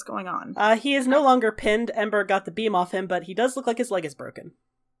 or what's going on? He is no longer pinned. Ember got the beam off him, but he does look like his leg is broken.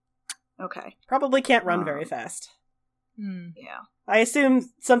 Okay. Probably can't run very fast. Yeah. I assume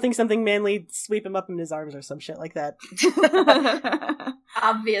something manly sweep him up in his arms or some shit like that.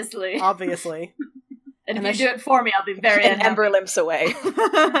 Obviously. And if you do it for me, I'll be very unhappy. And Ember limps away.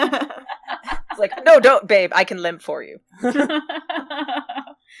 It's like, no, don't, babe. I can limp for you.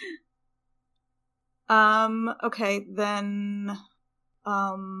 Okay, then,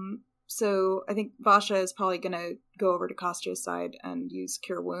 so I think Vasha is probably gonna go over to Kostya's side and use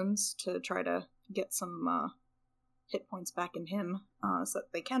Cure Wounds to try to get some, hit points back in him, so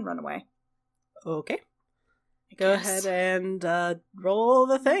that they can run away. Okay. Go ahead and, roll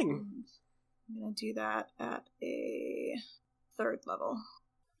the thing. I'm gonna do that at a 3rd level.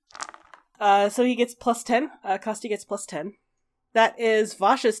 So he gets plus 10, Kostya gets plus 10. That is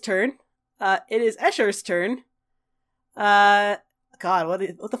Vasha's turn. It is Escher's turn. God, what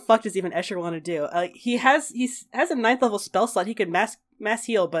the fuck does even Escher want to do? He has a 9th level spell slot. He could mass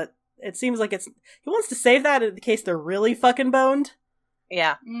heal, but it seems like he wants to save that in case they're really fucking boned.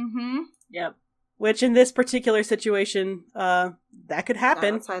 Yeah. Mm-hmm. Yep. Which in this particular situation, that could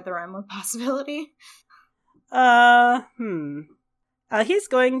happen. Outside the realm of possibility. He's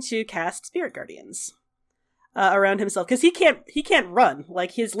going to cast Spirit Guardians. Around himself, because he can't run.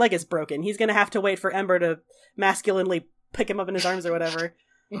 Like, his leg is broken. He's gonna have to wait for Ember to masculinely pick him up in his arms or whatever.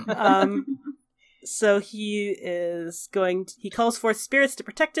 So he calls forth spirits to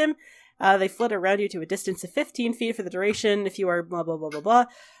protect him. They flit around you to a distance of 15 feet for the duration if you are blah blah blah blah blah.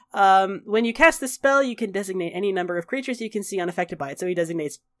 When you cast the spell, you can designate any number of creatures you can see unaffected by it. So he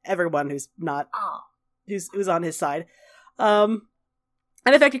designates everyone who's not who's on his side.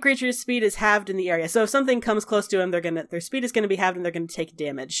 Unaffected creatures' speed is halved in the area. So if something comes close to them, their speed is going to be halved and they're going to take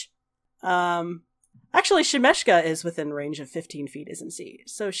damage. Actually, Shemeshka is within range of 15 feet, isn't she?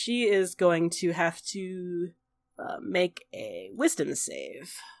 So she is going to have to make a wisdom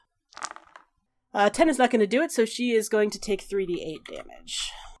save. 10 is not going to do it, so she is going to take 3d8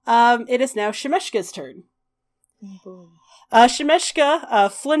 damage. It is now Shemeshka's turn.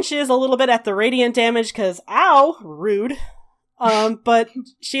 Shemeshka flinches a little bit at the radiant damage because, ow, rude. But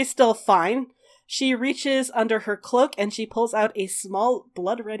she's still fine. She reaches under her cloak and she pulls out a small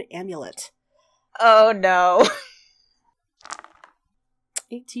blood-red amulet. Oh no.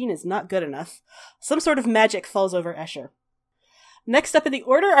 18 is not good enough. Some sort of magic falls over Escher. Next up in the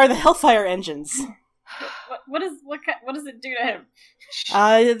order are the Hellfire engines. What does it do to him?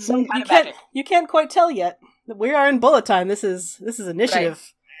 You can't quite tell yet. We are in bullet time. This is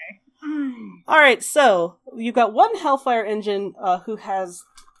initiative. Right. Alright, so you've got one Hellfire engine who has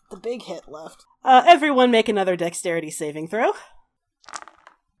the big hit left. Everyone make another dexterity saving throw.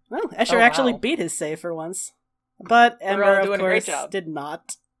 Well, Escher actually beat his save for once. But Ember, of course, did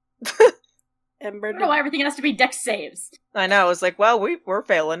not. Ember I don't know why everything has to be dex saves. I know, I was like, well, we're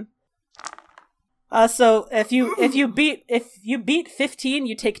failing. So if you beat 15,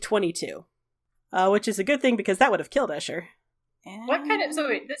 you take 22. Which is a good thing because that would have killed Escher. What kind of... So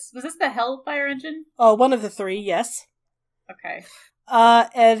wait, was this the Hellfire engine? Oh, one of the 3, yes. Okay.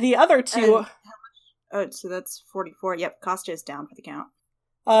 And the other 2... so that's 44. Yep, Kostya is down for the count.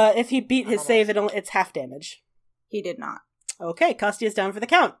 If he beat his save, it's half damage. He did not. Okay, Kostya is down for the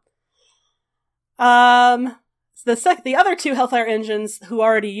count. The other two Hellfire engines who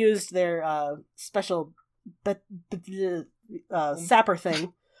already used their special sapper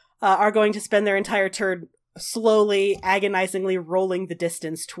thing are going to spend their entire turn slowly, agonizingly rolling the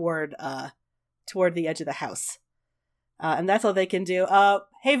distance toward the edge of the house. And that's all they can do.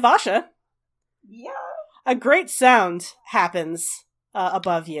 Hey, Vasha. Yeah. A great sound happens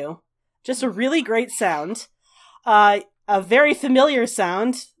above you. Just a really great sound. A very familiar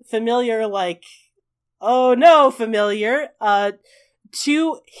sound. Familiar like... Oh no, familiar.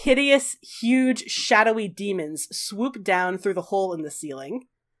 Two hideous, huge, shadowy demons swoop down through the hole in the ceiling.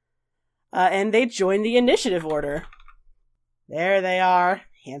 And they join the initiative order. There they are.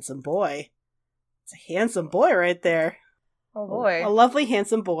 Handsome boy. It's a handsome boy right there. Oh boy. A lovely,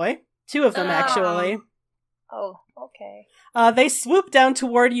 handsome boy. Two of them, actually. Oh, okay. They swoop down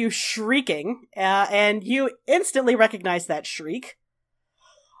toward you shrieking, and you instantly recognize that shriek.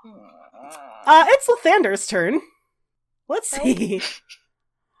 It's Lathander's turn. Let's see.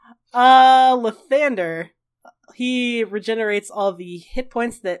 Lathander. He regenerates all the hit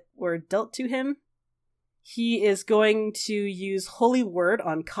points that were dealt to him. He is going to use Holy Word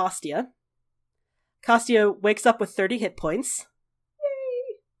on Kostia. Kostia wakes up with 30 hit points.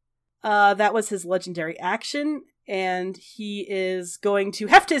 Yay! That was his legendary action, and he is going to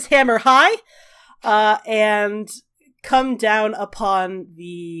heft his hammer high, and come down upon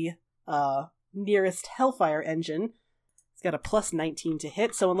the nearest Hellfire engine. He's got a plus 19 to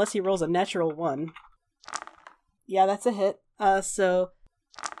hit, so unless he rolls a natural 1. Yeah, that's a hit.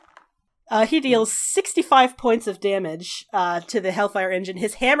 He deals 65 points of damage to the Hellfire engine.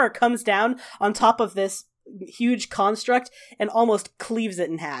 His hammer comes down on top of this huge construct and almost cleaves it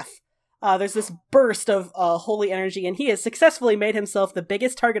in half. There's this burst of holy energy, and he has successfully made himself the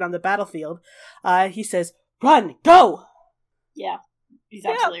biggest target on the battlefield. He says, "Run! Go!" Yeah, he's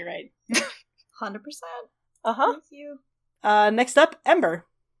absolutely right. 100%. Uh-huh. Thank you. Next up, Ember.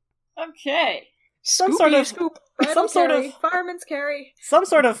 Okay. Some sort of fireman's carry. Some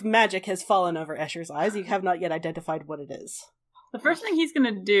sort of magic has fallen over Escher's eyes. You have not yet identified what it is. The first thing he's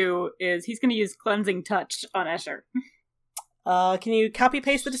gonna do is he's gonna use Cleansing Touch on Escher. Can you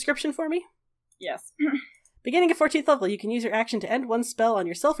copy-paste the description for me? Yes. Beginning at 14th level, you can use your action to end one spell on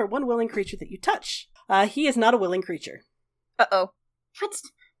yourself or one willing creature that you touch. He is not a willing creature. Uh-oh.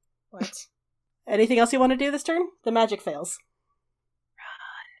 What? Anything else you want to do this turn? The magic fails.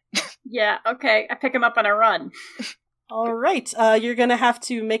 Yeah, okay. I pick him up and I run. Alright, you're gonna have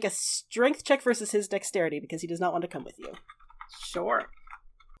to make a strength check versus his dexterity, because he does not want to come with you. Sure.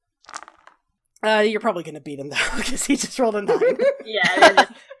 You're probably gonna beat him, though, because he just rolled a 9. Yeah,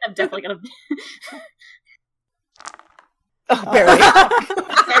 I'm definitely gonna... Oh, barely.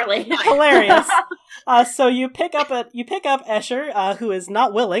 Barely. Hilarious. So you pick up Escher, who is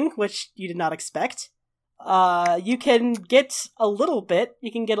not willing, which you did not expect. You can get a little bit.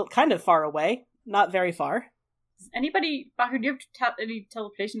 You can get kind of far away, not very far. Does anybody, Baku, do you have any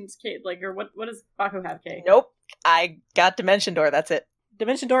teleportations, Kate? Like, or what does Baku have, Kate? Nope. I got Dimension Door, that's it.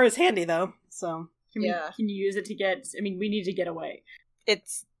 Dimension Door is handy, though, so... Can you use it to get... I mean, we need to get away.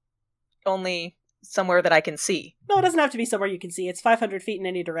 It's only somewhere that I can see. No, it doesn't have to be somewhere you can see. It's 500 feet in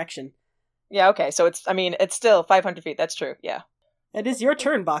any direction. Yeah, okay, so it's still 500 feet, that's true, yeah. It is your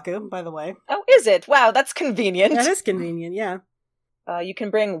turn, Baku, by the way. Oh, is it? Wow, that's convenient. That is convenient, yeah. You can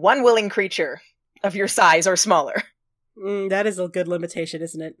bring one willing creature of your size or smaller. That is a good limitation,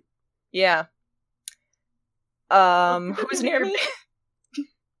 isn't it? Yeah. Who's near me?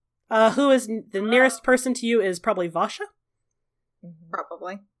 Who is the nearest person to you is probably Vasha?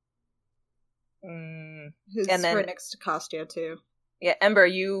 Probably. Mm. Who's And then- right next to Kostia, too. Yeah, Ember,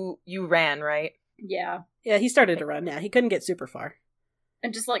 you ran, right? Yeah. Yeah, he started to run, yeah. He couldn't get super far.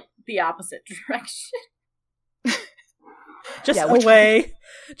 And just, like, the opposite direction. Just Yeah, away.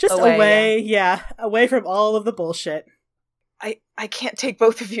 Just Away, away, yeah. Away from all of the bullshit. I can't take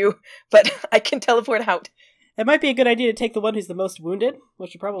both of you, but I can teleport out. It might be a good idea to take the one who's the most wounded,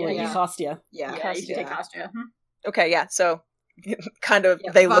 which would probably Yeah. be Kostia. Yeah. Yeah, you can take Kostia. Okay, yeah, so kind of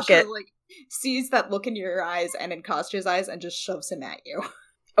Yeah, they look Vasha, at like, sees that look in your eyes and in Kostia's eyes and just shoves him at you.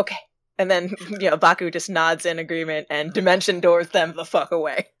 okay. And then, Baku just nods in agreement and Dimension Doors them the fuck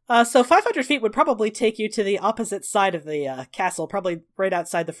away. So 500 feet would probably take you to the opposite side of the castle, probably right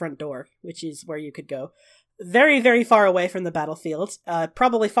outside the front door, which is where you could go. Very, very far away from the battlefield.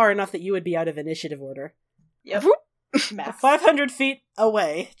 Probably far enough that you would be out of initiative order. Yep. 500 feet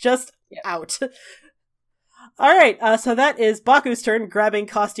away. Just out. Alright, so that is Baku's turn, grabbing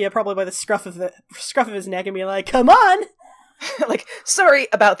Kostia probably by the scruff of his neck and being like, "Come on!" Like, sorry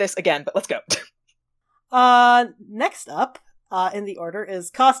about this again, but let's go. Next up, in the order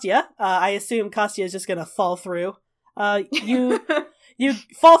is Kostya. I assume Kostya is just gonna fall through. You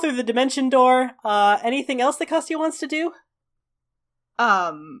fall through the dimension door. Anything else that Kostya wants to do?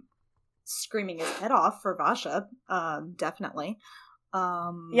 Screaming his head off for Vasha, definitely.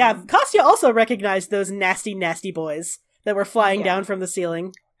 Yeah, Kostya also recognized those nasty, nasty boys that were flying down from the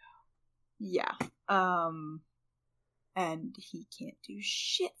ceiling. Yeah. And he can't do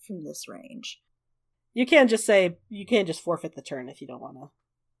shit from this range. You can't just forfeit the turn if you don't want to.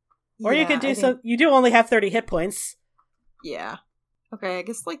 Or you could do you do only have 30 hit points. Yeah. Okay, I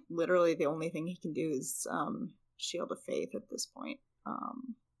guess, like, literally the only thing he can do is, Shield of Faith at this point.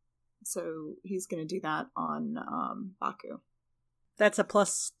 So he's gonna do that on, Baku. That's a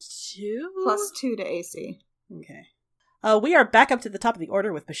 +2? +2 to AC. Okay. We are back up to the top of the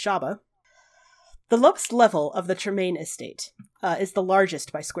order with Bashaba. The lowest level of the Tremaine estate is the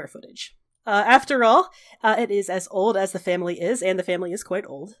largest by square footage. After all, it is as old as the family is, and the family is quite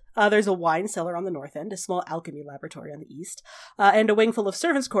old. There's a wine cellar on the north end, a small alchemy laboratory on the east, and a wing full of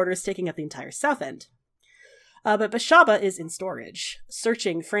servants' quarters taking up the entire south end. But Bashaba is in storage,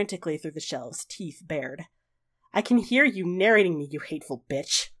 searching frantically through the shelves, teeth bared. I can hear you narrating me, you hateful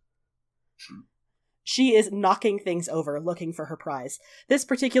bitch. She is knocking things over, looking for her prize. This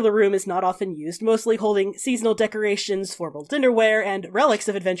particular room is not often used, mostly holding seasonal decorations, formal dinnerware, and relics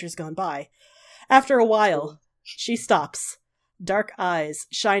of adventures gone by. After a while, she stops, dark eyes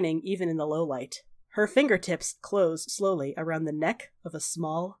shining even in the low light. Her fingertips close slowly around the neck of a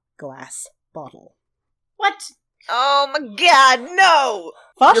small glass bottle. What? Oh my god, no!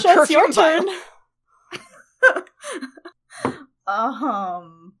 Vasha, it's your turn!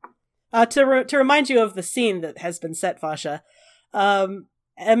 To remind you of the scene that has been set, Vasha,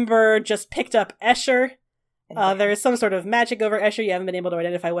 Ember just picked up Escher. There is some sort of magic over Escher. You haven't been able to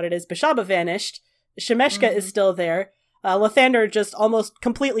identify what it is. Bashaba vanished. Shemeshka is still there. Lathander just almost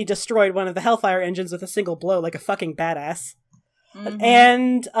completely destroyed one of the Hellfire engines with a single blow, like a fucking badass. Mm-hmm.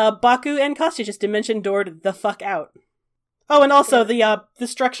 And Baku and Kostya just dimension doored the fuck out. Oh, and also the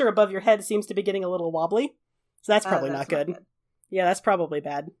structure above your head seems to be getting a little wobbly, so that's probably not good. Yeah, that's probably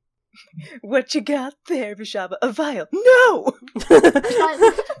bad. What you got there, Bashaba? A vial? No.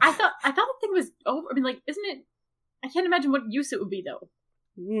 I thought the thing was over. I mean, like, isn't it? I can't imagine what use it would be, though.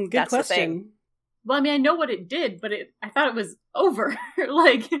 Good That's question. the thing. Well, I mean, I know what it did, but I thought it was over.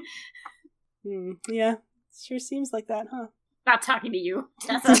 Like, yeah, sure seems like that, huh? Not talking to you.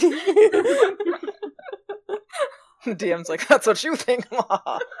 DM's like, that's what you think.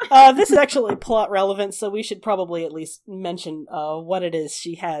 This is actually plot relevant, so we should probably at least mention what it is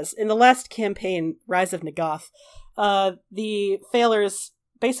she has. In the last campaign, Rise of Nagath, the Failers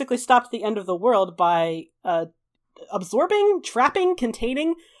basically stopped the end of the world by absorbing, trapping,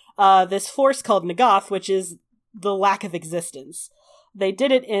 containing this force called Nagath, which is the lack of existence. They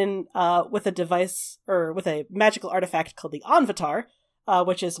did it with a device, or with a magical artifact called the Anvatar,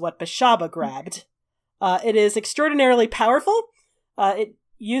 which is what Bashaba grabbed. It is extraordinarily powerful. It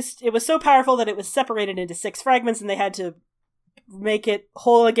was so powerful that it was separated into 6 fragments, and they had to make it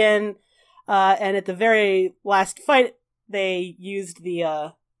whole again. And at the very last fight, they used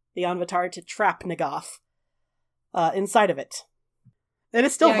the Anvatar to trap Nagath inside of it. And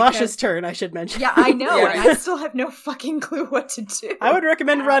it's still Vasha's turn, I should mention. Yeah, I know, and I still have no fucking clue what to do. I would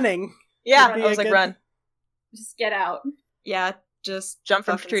recommend running. Yeah, I was like, run. Just get out. Yeah, just jump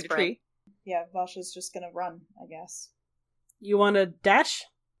from tree to tree. Yeah, Vasha's just gonna run, I guess. You want to dash?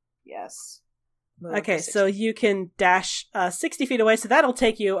 Yes. Okay, so you can dash 60 feet away, so that'll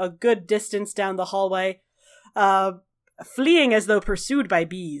take you a good distance down the hallway, fleeing as though pursued by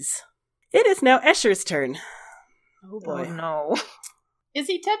bees. It is now Escher's turn. Oh boy. Oh no. Is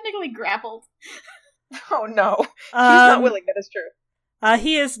he technically grappled? Oh no. He's not willing, that is true.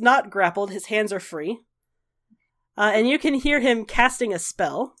 He is not grappled, his hands are free. And you can hear him casting a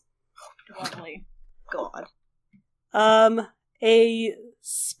spell. Lovely. God. A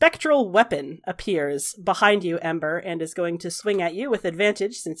spectral weapon appears behind you, Ember, and is going to swing at you with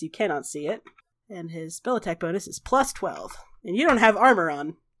advantage since you cannot see it. And his spell attack bonus is +12. And you don't have armor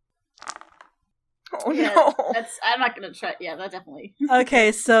on. Oh yeah, no. I'm not gonna try. Yeah, that definitely.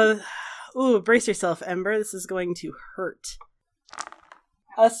 Okay, so, brace yourself, Ember. This is going to hurt.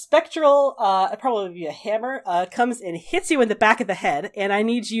 A spectral, probably be a hammer, comes and hits you in the back of the head, and I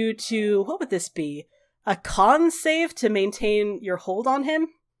need you to, what would this be? A con save to maintain your hold on him?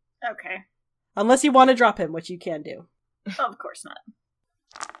 Okay. Unless you want to drop him, which you can do. Of course not.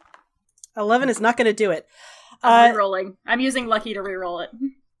 11 is not going to do it. I'm rerolling. I'm using Lucky to reroll it.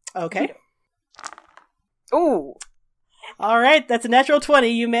 Okay. Ooh. Alright, that's a natural 20.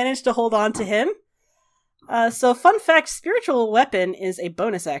 You managed to hold on to him. So fun fact, spiritual weapon is a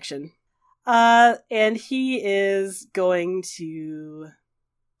bonus action. And he is going to...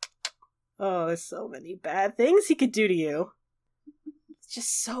 Oh, there's so many bad things he could do to you.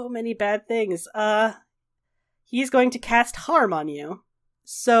 Just so many bad things. He's going to cast harm on you.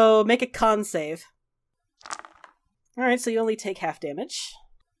 So make a con save. Alright, so you only take half damage.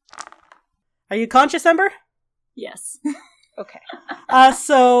 Are you conscious, Ember? Yes. Okay.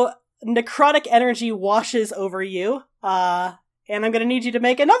 So necrotic energy washes over you. And I'm gonna need you to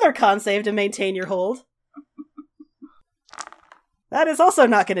make another con save to maintain your hold. That is also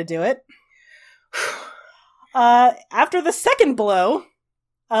not gonna do it. After the second blow,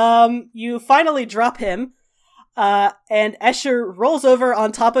 you finally drop him, and Escher rolls over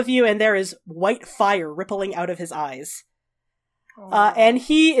on top of you, and there is white fire rippling out of his eyes. And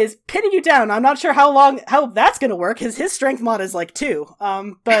he is pinning you down. I'm not sure how that's gonna work, because his strength mod is like 2.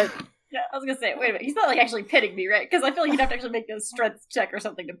 But... Yeah, I was gonna say, wait a minute, he's not, like, actually pinning me, right? Because I feel like he'd have to actually make a strength check or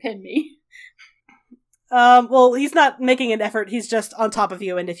something to pin me. Well, he's not making an effort, he's just on top of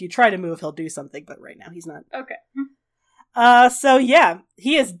you, and if you try to move, he'll do something, but right now he's not. Okay. So yeah,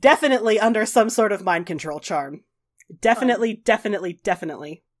 he is definitely under some sort of mind control charm. Definitely. It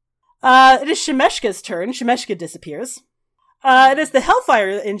is Shemeshka's turn. Shemeshka disappears. It is the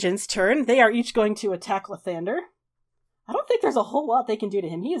Hellfire Engine's turn. They are each going to attack Lathander. I don't think there's a whole lot they can do to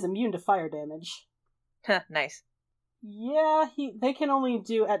him. He is immune to fire damage. Nice. Yeah, they can only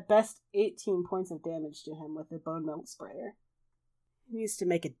do, at best, 18 points of damage to him with the Bone Melt Sprayer. He needs to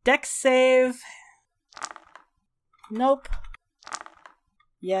make a dex save. Nope.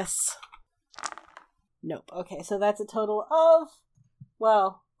 Yes. Nope. Okay, so that's a total of,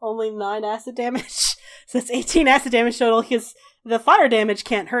 well, only 9 acid damage. So that's 18 acid damage total, because the fire damage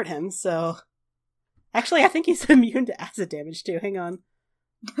can't hurt him, so... Actually, I think he's immune to acid damage, too. Hang on.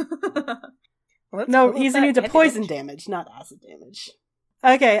 No, he's immune to poison damage, not acid damage.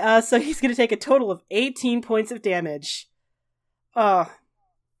 Okay, so he's gonna take a total of 18 points of damage. Oh,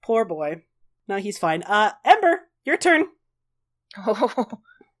 poor boy. No, he's fine. Ember, your turn. Oh.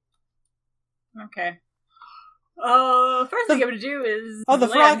 Okay. First thing I'm gonna do is the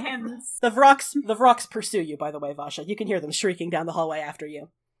lay on hands. The Vrox pursue you, by the way, Vasha. You can hear them shrieking down the hallway after you.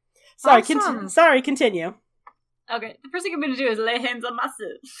 Sorry, Awesome. Continue. Okay, the first thing I'm gonna do is lay hands on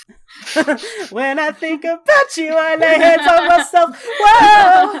myself. When I think about you, I lay hands on myself.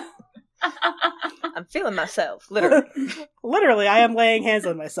 Whoa! I'm feeling myself, literally. Literally, I am laying hands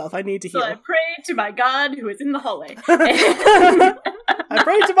on myself. I need to heal. So I pray to my God who is in the hallway. I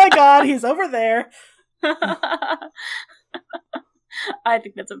pray to my God, he's over there. I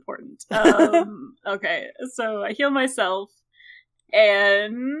think that's important. Okay, so I heal myself,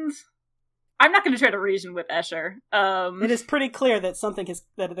 and I'm not going to try to reason with Escher. It is pretty clear that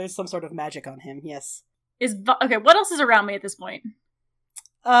that there's some sort of magic on him. Yes. Okay, what else is around me at this point?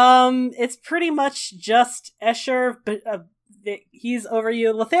 It's pretty much just Escher, but he's over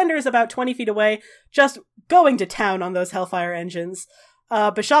you. Lathander is about 20 feet away, just going to town on those Hellfire Engines.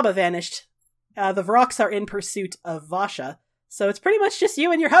 Bashaba vanished. The Vrox are in pursuit of Vasha, so it's pretty much just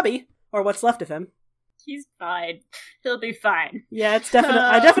you and your hubby, or what's left of him. He's fine. He'll be fine. Yeah, it's definitely.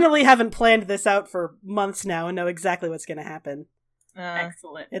 I definitely haven't planned this out for months now and know exactly what's going to happen.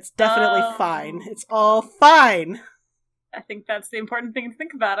 Excellent. It's definitely fine. It's all fine. I think that's the important thing to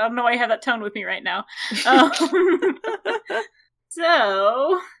think about. I don't know why you have that tone with me right now.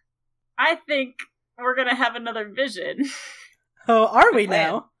 So, I think we're going to have another vision. Oh, are we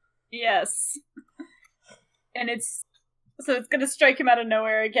now? Yes. And it's going to strike him out of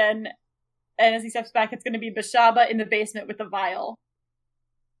nowhere again. And as he steps back, it's going to be Bashaba in the basement with a vial.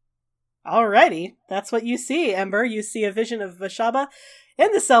 Alrighty. That's what you see, Ember. You see a vision of Bashaba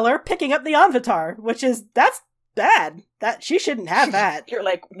in the cellar picking up the Anvatar, that's bad. That she shouldn't have that. You're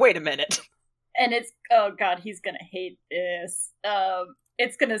like, wait a minute. And it's, oh god, he's going to hate this.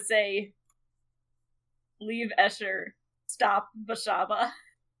 It's going to say, leave Escher, stop Bashaba.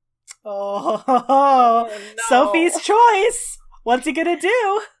 Oh, no. Sophie's choice. What's he gonna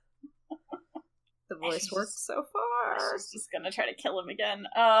do? The voice worked so far. She's just gonna try to kill him again.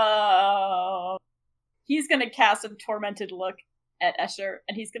 He's gonna cast a tormented look at Escher,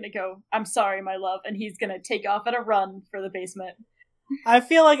 and he's gonna go, "I'm sorry, my love," and he's gonna take off at a run for the basement. I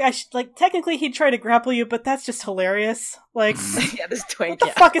feel like technically he'd try to grapple you, but that's just hilarious. Like, yeah, this twink.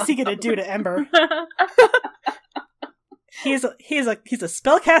 What the fuck is he gonna do to Ember? He's a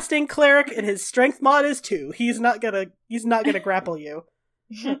spellcasting cleric, and his strength mod is 2. He's not gonna grapple you.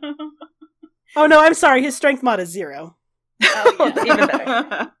 Oh no, I'm sorry. His strength mod is 0. Oh, yeah. Even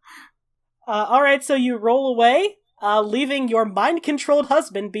better. All right, so you roll away, leaving your mind-controlled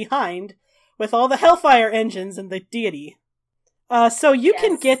husband behind with all the Hellfire engines and the deity. So you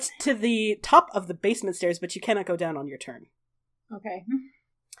can Yes. get to the top of the basement stairs, but you cannot go down on your turn. Okay.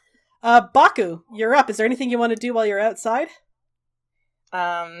 Baku, you're up. Is there anything you want to do while you're outside?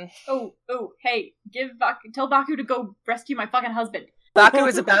 Oh, hey, tell Baku to go rescue my fucking husband. Baku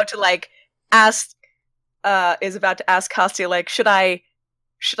is about to ask Kostya, like, should I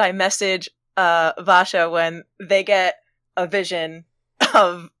message Vasha when they get a vision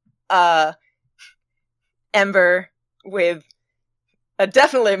of Ember with a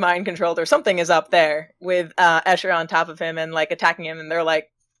definitely mind controlled, or something is up there with Escher on top of him and like attacking him, and they're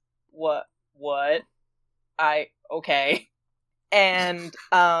like, what okay. And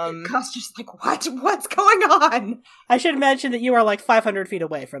Kostya's like, what's going on? I should mention that you are like 500 feet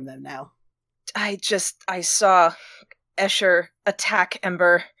away from them now. I saw Escher attack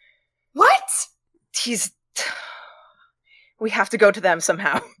Ember. What? We have to go to them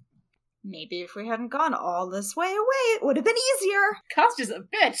somehow. Maybe if we hadn't gone all this way away, it would have been easier. Kostya's a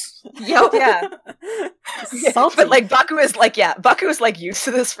bitch. Yep. Yeah. Salty. But like Baku is like used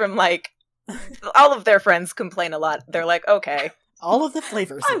to this from like all of their friends complain a lot. They're like, okay. All of the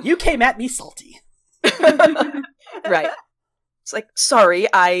flavors. You came at me salty. Right. It's like, sorry,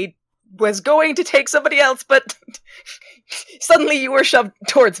 I was going to take somebody else, but suddenly you were shoved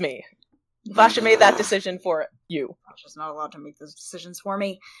towards me. Vasha made that decision for you. Vasha's not allowed to make those decisions for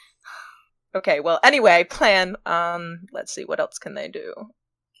me. Okay, well, anyway, plan. Let's see, what else can they do?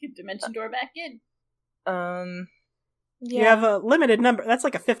 Keep Dimension Door back in. You have a limited number. That's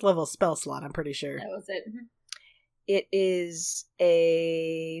like a 5th level spell slot, I'm pretty sure. That was it. It is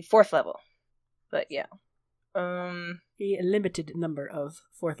a 4th level. But yeah. A limited number of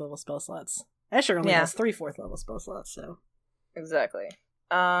 4th level spell slots. Escher only has 3 4th level spell slots, so. Exactly.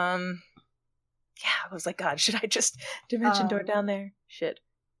 Yeah, I was like, God, should I just Dimension Door down there? Shit.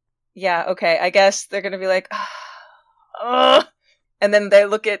 Yeah, okay, I guess they're gonna be like, and then they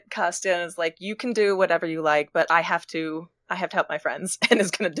look at Kostya and is like, you can do whatever you like, but I have to help my friends, and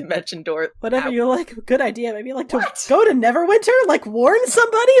is gonna Dimension Door Whatever out. you like. Good idea. Maybe like to go to Neverwinter? Like warn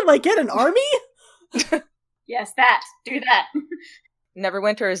somebody? Like get an army? Yes, that. Do that.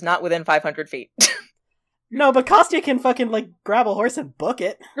 Neverwinter is not within 500 feet. No, but Kostya can fucking like grab a horse and book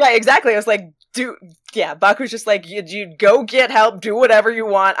it. Right, exactly. I was like, Baku's just like, you go get help, do whatever you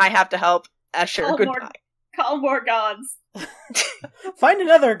want, I have to help Escher, goodbye. Call more gods. Find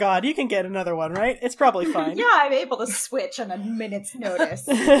another god. You can get another one, right? It's probably fine. Yeah, I'm able to switch on a minute's notice.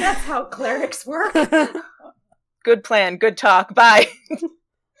 That's how clerics work. Good plan, good talk, bye.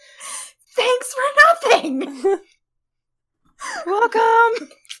 Thanks for nothing! Welcome!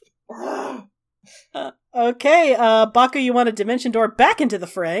 Okay, Baku, you want a Dimension Door back into the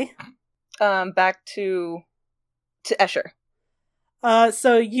fray. Back to Escher.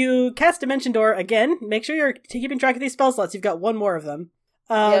 So you cast Dimension Door again. Make sure you're keeping track of these spell slots. You've got one more of them.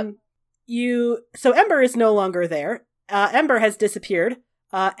 So Ember is no longer there. Ember has disappeared.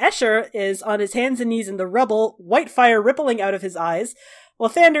 Escher is on his hands and knees in the rubble, white fire rippling out of his eyes.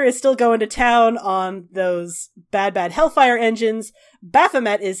 Lathander is still going to town on those bad Hellfire engines.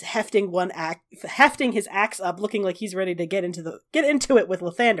 Baphomet is hefting his axe up, looking like he's ready to get into it with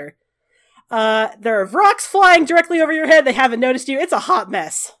Lathander. There are rocks flying directly over your head. They haven't noticed you. It's a hot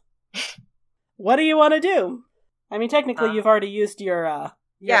mess. What do you want to do? I mean, technically, you've already used your I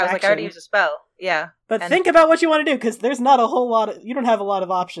already used a spell. Yeah. But think about what you want to do, because there's not a whole lot you don't have a lot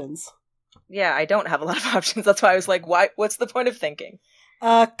of options. Yeah, I don't have a lot of options. That's why I was like, what's the point of thinking?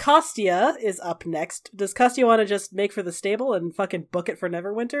 Kostya is up next. Does Kostya want to just make for the stable and fucking book it for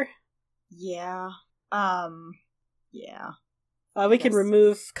Neverwinter? Yeah. Yeah. We can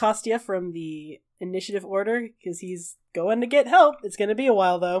remove Kostya from the initiative order, because he's going to get help. It's going to be a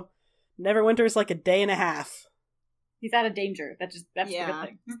while, though. Neverwinter's like a day and a half. He's out of danger. That's the good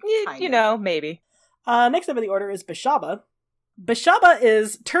thing. You know, maybe. Next up in the order is Bashaba. Bashaba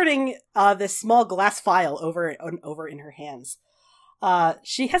is turning this small glass vial over in her hands.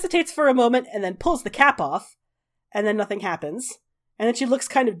 She hesitates for a moment and then pulls the cap off, and then nothing happens. And then she looks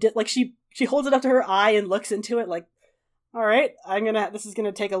kind of like she holds it up to her eye and looks into it like, all right, this is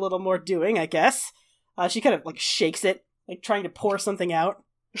gonna take a little more doing, I guess. She kind of like shakes it, like trying to pour something out,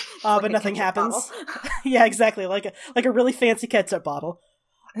 Like but a nothing ketchup happens. bottle. Yeah, exactly, like a really fancy ketchup bottle.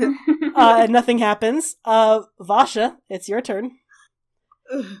 And nothing happens. Vasha, it's your turn.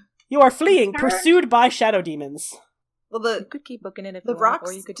 You are fleeing, pursued by shadow demons. Well, You could keep booking it if the you want, rocks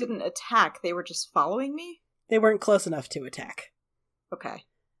or you could didn't attack. They were just following me? They weren't close enough to attack. Okay.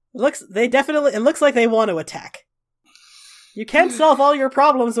 It looks like they want to attack. You can't solve all your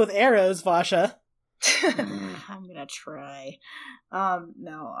problems with arrows, Vasha. I'm gonna try.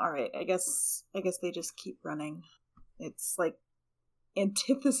 No, alright, I guess they just keep running. It's like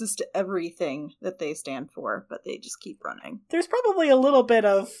antithesis to everything that they stand for, but they just keep running. There's probably a little bit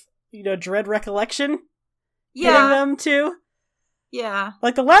of, dread recollection hitting them, too. Yeah.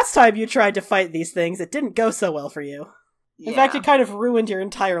 Like the last time you tried to fight these things, it didn't go so well for you. In fact, it kind of ruined your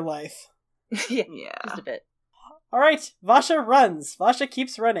entire life. Yeah, just a bit. Alright, Vasha runs. Vasha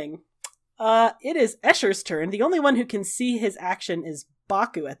keeps running. It is Escher's turn. The only one who can see his action is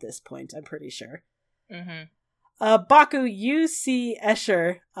Baku at this point, I'm pretty sure. Mm-hmm. Baku, you see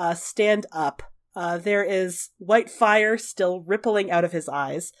Escher stand up. There is white fire still rippling out of his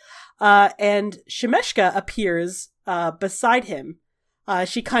eyes. And Shemeshka appears beside him.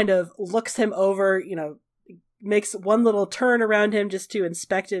 She kind of looks him over, makes one little turn around him just to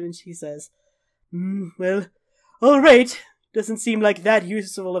inspect him, and she says, well, all right. Doesn't seem like that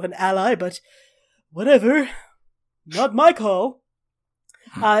useful of an ally, but whatever. Not my call.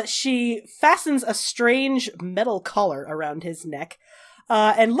 She fastens a strange metal collar around his neck,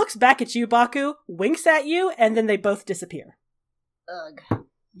 and looks back at you, Baku, winks at you, and then they both disappear. Ugh.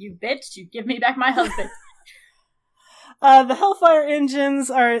 You bitch, you give me back my husband. The Hellfire engines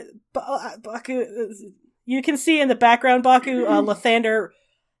are... Baku... You can see in the background, Baku, Lathander,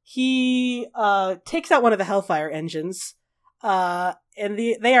 he takes out one of the Hellfire engines, and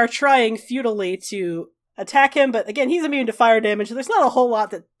they are trying futilely to attack him, but again, he's immune to fire damage, so there's not a whole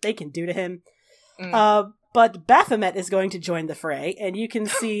lot that they can do to him. But Baphomet is going to join the fray, and you can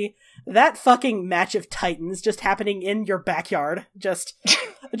see that fucking match of titans just happening in your backyard. Just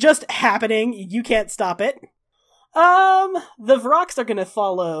happening. You can't stop it. The Vroks are gonna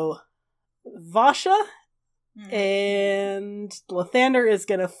follow Vasha, and Lathander is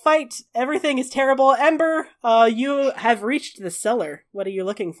gonna fight. Everything is terrible. Ember, you have reached the cellar. What are you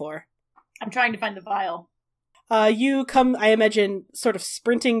looking for? I'm trying to find the vial. You come, I imagine, sort of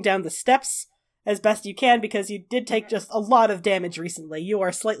sprinting down the steps as best you can, because you did take just a lot of damage recently. You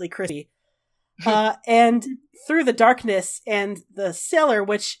are slightly crispy. And through the darkness and the cellar,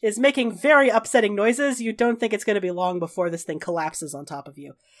 which is making very upsetting noises, you don't think it's going to be long before this thing collapses on top of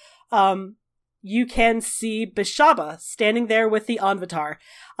you. You can see Bishaba standing there with the Anvatar,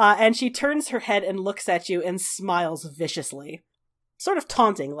 and she turns her head and looks at you and smiles viciously. Sort of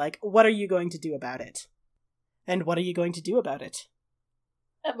taunting, like, what are you going to do about it? And what are you going to do about it?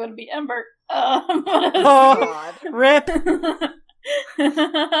 I'm going to be Ember. Oh, rip!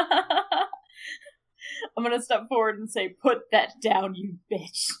 I'm going to step forward and say, put that down, you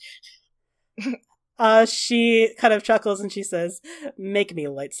bitch. She kind of chuckles and she says, make me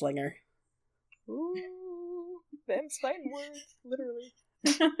Light Slinger. Ooh, them's fighting words, literally.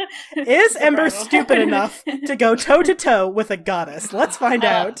 Is Ember stupid enough to go toe-to-toe with a goddess? Let's find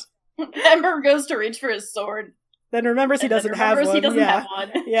out. Ember goes to reach for his sword. Then remembers he doesn't have one. He doesn't have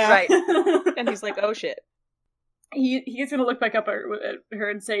one. Yeah. Right. And he's like, oh shit. He's going to look back up at her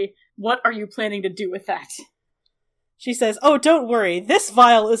and say, what are you planning to do with that? She says, oh, don't worry. This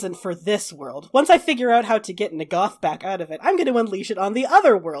vial isn't for this world. Once I figure out how to get Naggoth back out of it, I'm going to unleash it on the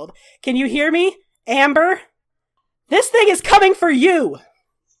other world. Can you hear me, Amber? This thing is coming for you!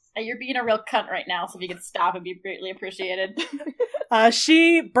 You're being a real cunt right now, so if you could stop, it'd be greatly appreciated.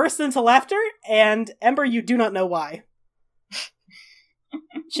 She bursts into laughter, and Ember, you do not know why.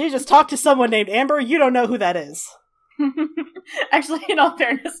 She just talked to someone named Amber, you don't know who that is. Actually, in all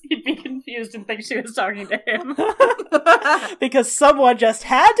fairness, he'd be confused and think she was talking to him. Because someone just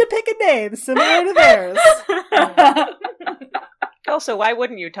had to pick a name similar to theirs. Also, why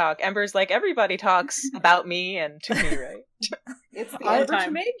wouldn't you talk? Ember's like, everybody talks about me and to me, right? It's the Amber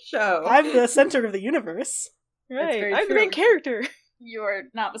Tremaine show. I'm the center of the universe. Right, I'm the main character. You are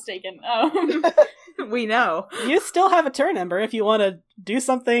not mistaken. We know. You still have a turn, Ember, if you want to do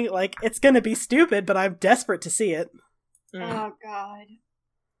something, like, it's gonna be stupid, but I'm desperate to see it. Oh, God.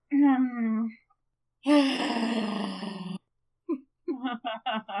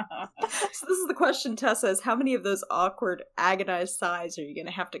 So this is the question Tessa is, how many of those awkward, agonized sighs are you going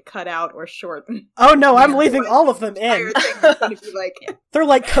to have to cut out or shorten? Oh no, I'm leaving all of them in. Gonna be like, they're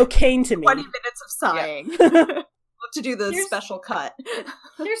like cocaine to me. 20 minutes of sighing. Love to do the special cut.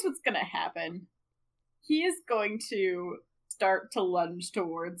 Here's what's going to happen. He is going to start to lunge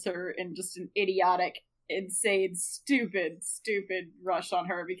towards her in just an idiotic, insane, stupid rush on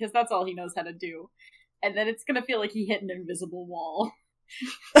her, because that's all he knows how to do. And then it's gonna feel like he hit an invisible wall.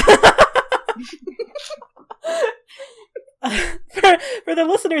 For the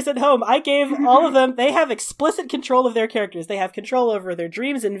listeners at home, I gave all of them, they have explicit control of their characters. They have control over their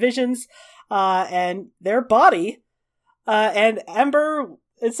dreams and visions, and their body. And Ember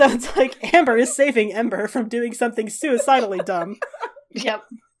It sounds like Amber is saving Ember from doing something suicidally dumb. Yep.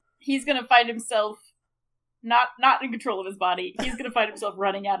 He's gonna find himself not in control of his body. He's gonna find himself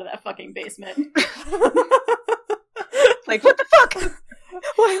running out of that fucking basement. Like, what the fuck?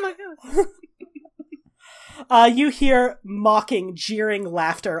 Why am I here? You hear mocking, jeering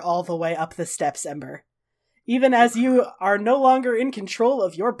laughter all the way up the steps, Ember. Even as you are no longer in control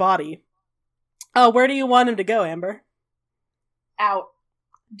of your body. Where do you want him to go, Amber? Out.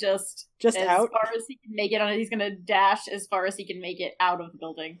 Just out? As far as he can make it on it. He's gonna dash as far as he can make it out of the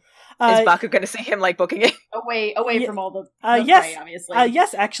building. Is Baku gonna see him, like, booking it? Away from all the yes, fray, obviously.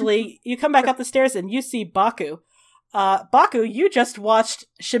 Yes, actually. You come back up the stairs and you see Baku. Baku, you just watched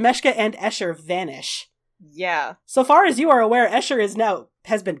Shemeshka and Escher vanish. Yeah. So far as you are aware, Escher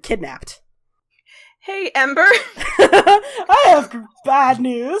has been kidnapped. Hey, Ember! I have bad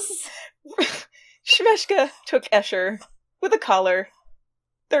news! Shemeshka took Escher with a collar.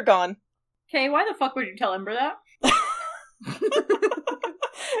 They're gone. Kay, why the fuck would you tell Ember that?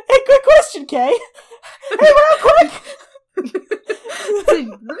 Hey, quick question, Kay! Hey, real quick! It's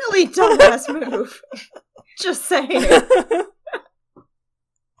a really dumbass move. Just saying.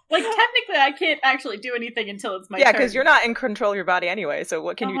 Like, technically, I can't actually do anything until it's my turn. Yeah, because you're not in control of your body anyway, so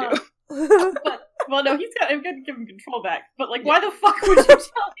what can you do? Well, no, I'm gonna give him control back. But, like, why the fuck would you tell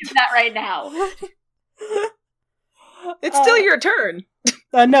him that right now? It's still your turn.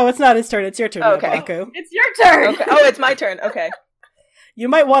 No, it's not his turn. It's your turn, okay. Baku. It's your turn! Okay. Oh, it's my turn. Okay. You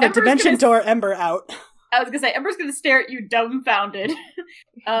might want Ember's to dimension door Ember out. I was gonna say, Ember's gonna stare at you dumbfounded.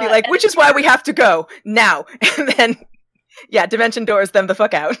 Be like, which is why we have to go, now. And then, yeah, dimension doors them the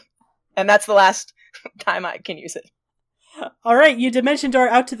fuck out. And that's the last time I can use it. Alright, you dimension door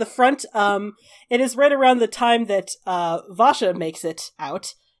out to the front. It is right around the time that Vasha makes it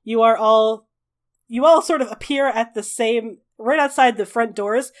out. You all sort of appear at the same, right outside the front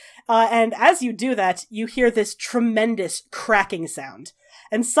doors, and as you do that, you hear this tremendous cracking sound.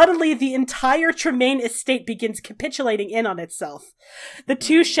 And suddenly the entire Tremaine estate begins capitulating in on itself. The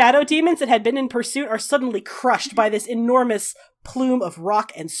two shadow demons that had been in pursuit are suddenly crushed by this enormous plume of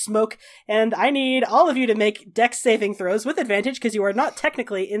rock and smoke, and I need all of you to make dex saving throws with advantage because you are not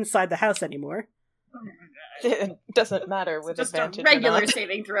technically inside the house anymore. Oh my god. It doesn't matter with Just advantage a regular or not.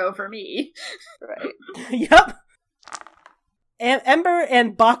 saving throw for me. Right. Yep. Ember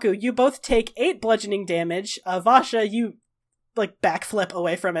and Baku, you both take 8 bludgeoning damage. Vasha, you backflip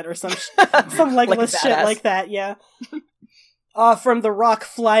away from it or some legless like shit like that, yeah. From the rock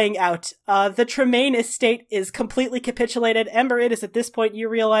flying out. The Tremaine estate is completely capitulated. Ember, it is at this point you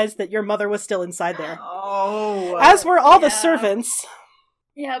realize that your mother was still inside there. Oh. As were all the servants.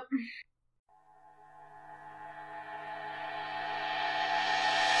 Yep.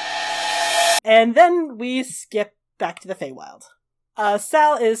 And then we skip back to the Feywild.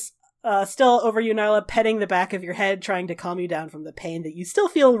 Sal is still over you, Nyla, petting the back of your head, trying to calm you down from the pain that you still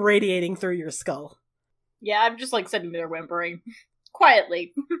feel radiating through your skull. Yeah, I'm just sitting there whimpering.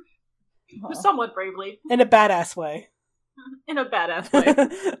 Quietly. Somewhat bravely. In a badass way. In a badass way.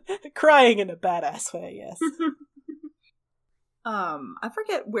 Crying in a badass way, yes. I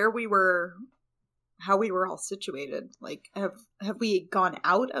forget how we were all situated. Have we gone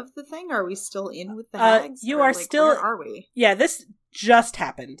out of the thing? Are we still in with the hags? You are still. Where are we? Yeah, this just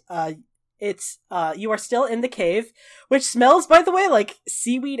happened. You are still in the cave, which smells, by the way, like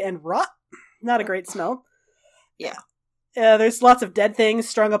seaweed and rot. Not a great smell. Yeah. There's lots of dead things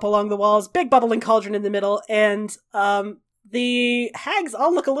strung up along the walls, big bubbling cauldron in the middle, and the hags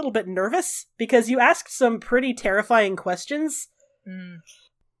all look a little bit nervous because you asked some pretty terrifying questions. The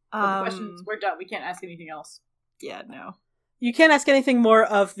questions, we're done. We can't ask anything else. Yeah, no. You can't ask anything more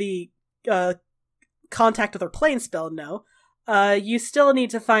of the contact with her plane spell, no. You still need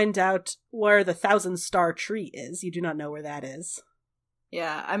to find out where the 1,000-star tree is. You do not know where that is.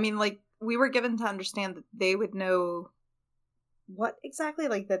 Yeah, I mean, we were given to understand that they would know... What exactly?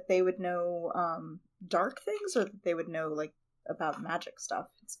 That they would know dark things, or that they would know, about magic stuff?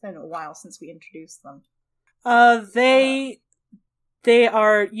 It's been a while since we introduced them.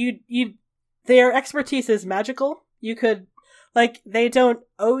 Their expertise is magical. You could, they don't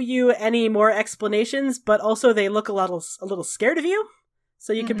owe you any more explanations, but also they look a little scared of you.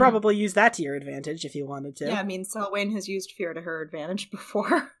 So you could probably use that to your advantage if you wanted to. Yeah, I mean, Selwyn has used fear to her advantage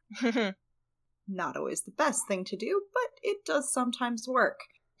before. Not always the best thing to do, but it does sometimes work.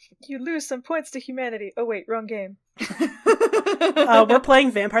 You lose some points to humanity. Oh wait, wrong game. We're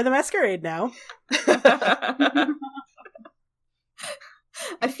playing Vampire the Masquerade now.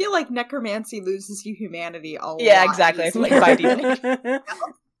 I feel like necromancy loses you humanity a lot. Yeah, exactly. I feel like by default.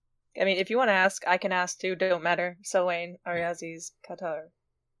 I mean, if you want to ask, I can ask too. Don't matter. Selwyn, Ariazis, Qatar.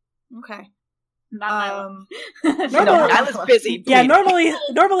 Okay. Not No, Normally- Nyla's busy. Yeah, bleeding.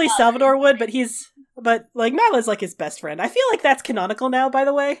 normally Salvador would, but like Nyla's like his best friend. I feel like that's canonical now, by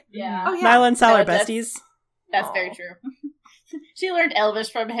the way. Yeah. Oh, yeah. Nyla and Sal No, are that's- besties. That's Aw. very true. She learned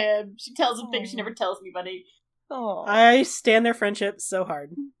Elvish from him. She tells him things she never tells anybody. Aw. I stand their friendship so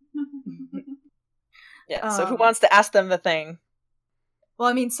hard. Yeah, so who Um, wants to ask them the thing? Well,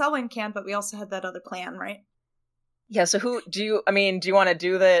 I mean, Selwyn can, but we also had that other plan, right? Yeah, so who do you want to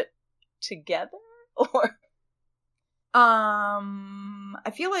do that together? Or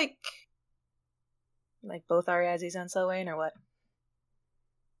I feel like like both Ariazis and Selwyn, or what?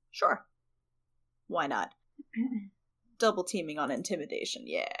 sure. Why not? Double teaming on intimidation,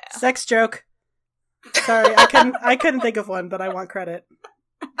 yeah. Sex joke. Sorry, I couldn't think of one, but I want credit.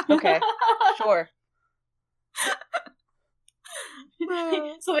 Okay, sure.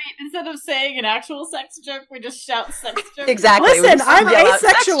 So wait, instead of saying an actual sex joke, we just shout sex joke. Exactly. we Listen, just I'm yell out,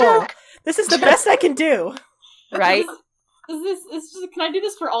 "Sex asexual." joke!" This is the best I can do. Right? Can I do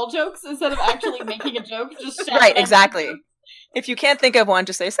this for all jokes instead of actually making a joke? Just shout Right, out exactly. sex If you can't think of one,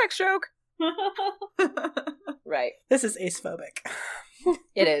 just say sex joke. joke. Right. This is acephobic.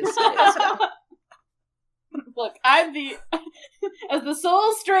 It is. It is. Look, I'm as the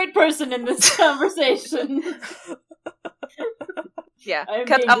sole straight person in this conversation. Yeah. I'm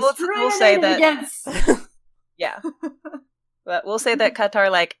Kat- being we'll say that. against. Yeah. But we'll say that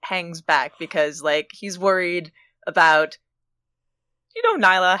Qatar like hangs back because like he's worried about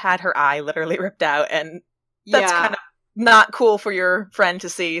Nyla had her eye literally ripped out and that's kind of not cool for your friend to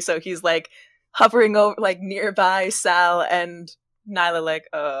see, so he's like hovering over like nearby Sal and Nyla like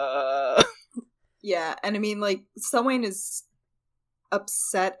Yeah, and I mean, like, Selwyn is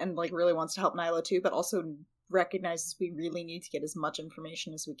upset and, like, really wants to help Nyla too, but also recognizes we really need to get as much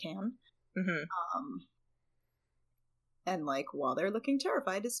information as we can. mhm. And, like, while they're looking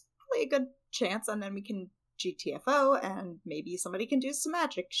terrified is probably a good chance, and then we can GTFO, and maybe somebody can do some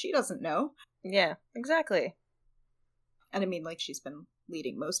magic. She doesn't know. Yeah, exactly. And I mean, like, she's been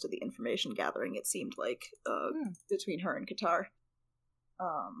leading most of the information gathering, it seemed like, between her and Qatar.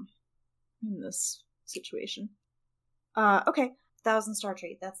 In this situation. Okay. 1,000 Star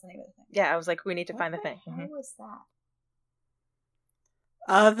Tree. That's the name of the thing. Yeah, I was like, we need to find the What thing. How Mhm. was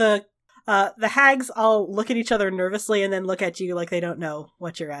that? The hags all look at each other nervously and then look at you like they don't know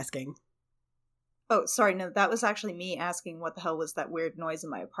what you're asking. Oh, sorry, no, that was actually me asking what the hell was that weird noise in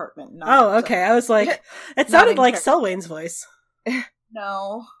my apartment. Not Oh, okay. I was like, it sounded like Selwyn's voice.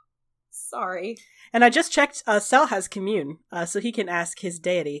 No. Sorry. And I just checked, Sel has commune, so he can ask his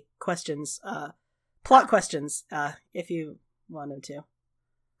deity questions, plot questions, if you want him to.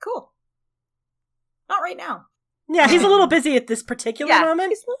 Cool. Not right now. Yeah, he's a little busy at this particular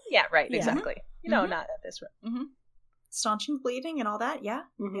moment. Yeah, right, Yeah. exactly. Mhm. Not at this rate. Staunching bleeding and all that, yeah?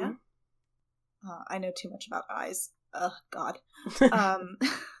 Mhm. Yeah. I know too much about eyes. Ugh, God.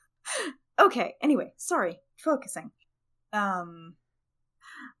 Okay, anyway, sorry. Focusing.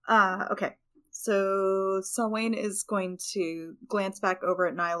 Okay. So Selwyn is going to glance back over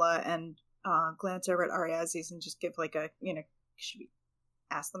at Nyla and glance over at Ariazis and just give like a, should we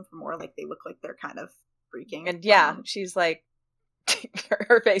ask them for more? Like they look like they're kind of freaking. And yeah, she's like,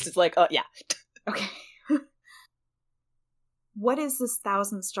 her face is like, oh yeah. Okay. What is this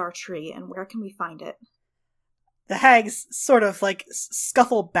 1,000 Star Tree and where can we find it? The hags sort of like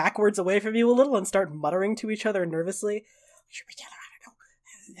scuffle backwards away from you a little and start muttering to each other nervously. Should we tell her? I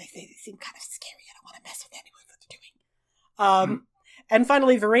don't know. They seem kind of scary. I don't want to mess with anyone what they're doing. And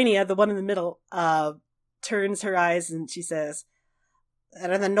finally, Verania, the one in the middle, turns her eyes and she says,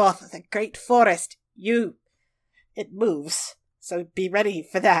 "And in the north of the great forest, it moves. So be ready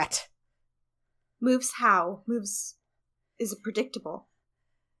for that." Moves how? Moves. Is it predictable?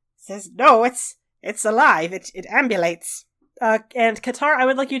 Says, "No, it's alive. It ambulates." And Qatar, I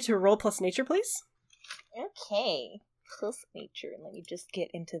would like you to roll plus nature, please. Okay. Plus nature. Let me just get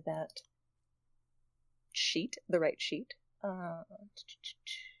into that sheet, the right sheet.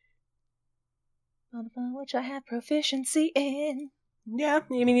 Which I have proficiency in. Yeah,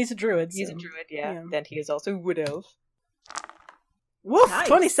 I mean, he's a druid. He's so- a druid, yeah. yeah. Then he is also wood elf. Woof, Nice.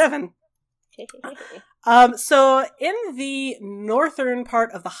 27. So in the northern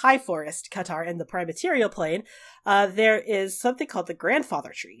part of the High Forest, Qatar, in the Primaterial Plane, there is something called the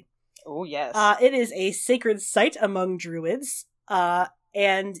Grandfather Tree. Oh, yes. It is a sacred site among druids,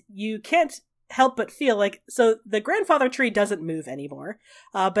 and you can't help but feel like, so the Grandfather Tree doesn't move anymore,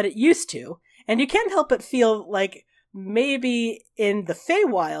 but it used to, and you can't help but feel like maybe in the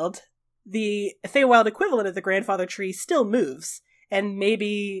Feywild equivalent of the Grandfather Tree still moves. And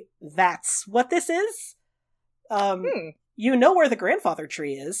maybe that's what this is. you know where the grandfather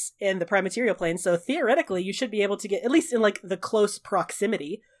tree is in the prime material plane, so theoretically you should be able to get, at least in, like, the close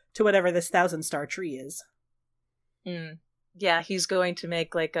proximity to whatever this 1,000-star tree is. Yeah, he's going to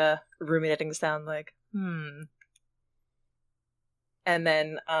make, like, a ruminating sound, like, And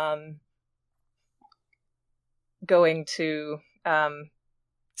then, going to,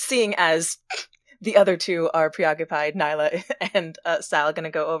 seeing as the other two are preoccupied, Nyla and Sal are going to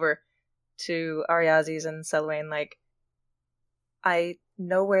go over to Ariazis and Selwyn, like, I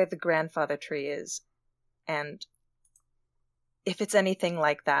know where the grandfather tree is, and if it's anything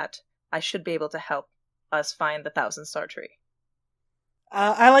like that, I should be able to help us find the 1,000-star tree.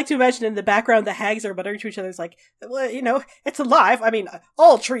 I like to imagine in the background the hags are muttering to each other. It's like, well, you know, it's alive. I mean,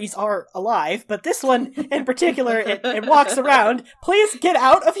 all trees are alive, but this one in particular, it walks around. Please get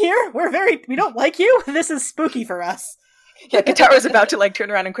out of here. We don't like you. This is spooky for us. Yeah, Katara's about to, like,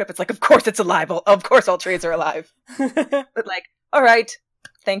 turn around and quip. It's like, of course it's alive. Of course all trees are alive. But, like, all right,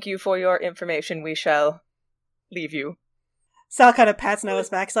 thank you for your information. We shall leave you. Sal kind of pats Nyla's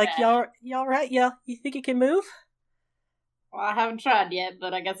back. It's like, y'all right? Yeah, you think you can move? Well, I haven't tried yet,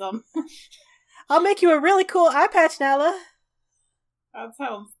 but I guess I'll make you a really cool eye patch, Nyla. That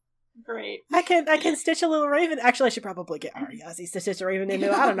sounds great. I can stitch a little raven. Actually, I should probably get Ariazis to stitch a raven into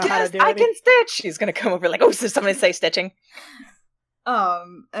it. I don't know how to do it. I can stitch! She's gonna come over like, oh, so somebody say stitching.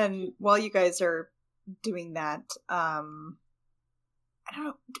 And while you guys are doing that, I don't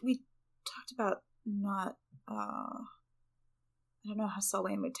know, we talked about not, I don't know how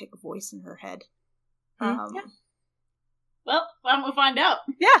Selwyn would take a voice in her head. Yeah. Well, why don't we find out?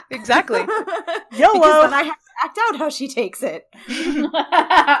 Yeah, exactly. YOLO! Because then I have to act out how she takes it.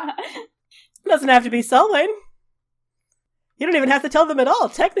 Doesn't have to be Selwyn. You don't even have to tell them at all.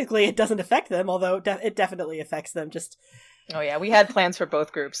 Technically, it doesn't affect them, although it definitely affects them. Just Oh yeah, we had plans for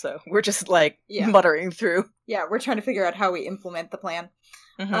both groups, though. We're just, like, muttering through. Yeah, we're trying to figure out how we implement the plan.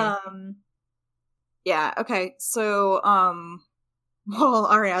 Yeah, okay, so, while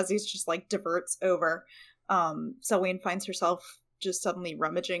Ariazis just, like, diverts over, Selwyn finds herself just suddenly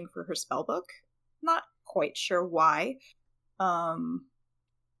rummaging for her spellbook. Not quite sure why.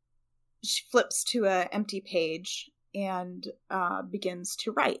 She flips to an empty page and begins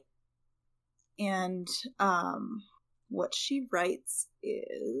to write. And what she writes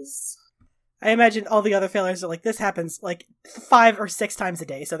is... I imagine all the other failures are like, this happens like 5 or 6 times a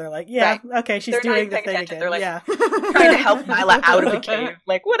day, so they're like, yeah, right. Okay, she's doing the thing again. They're like, yeah. trying to help Nyla out of the cave.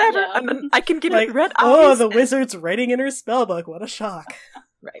 Like, whatever, Yeah. I can give Like, it red eyes. oh, the wizard's writing in her spellbook, what a shock.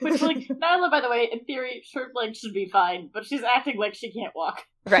 Right. Which, like, Nyla, by the way, in theory, short legs should be fine, but she's acting like she can't walk.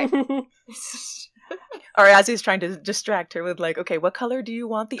 Right. Or as he's trying to distract her with, like, okay, what color do you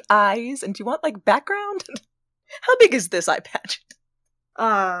want the eyes? And do you want, like, background? How big is this eye patch?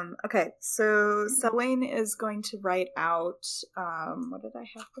 Okay, so Selwyn is going to write out, what did I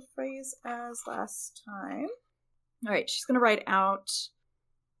have the phrase as last time? Alright, she's going to write out,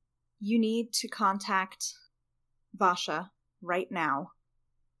 you need to contact Vasha right now,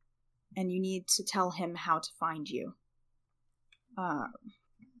 and you need to tell him how to find you.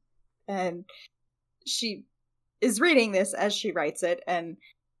 And she is reading this as she writes it, and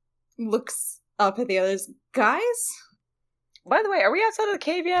looks up at the others. Guys? By the way, are we outside of the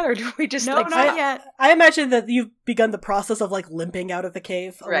cave yet, or do we just, No, like... not yet. I imagine that you've begun the process of, like, limping out of the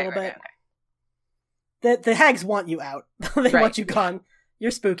cave a little bit. Okay. The hags want you out. They want you gone.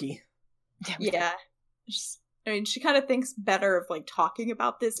 You're spooky. Yeah. I mean, she kind of thinks better of, like, talking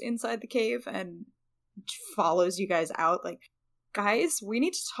about this inside the cave, and follows you guys out, like, guys, we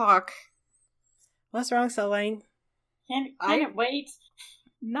need to talk. What's wrong, Selwyn? Can it wait?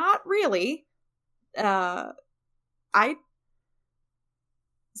 Not really.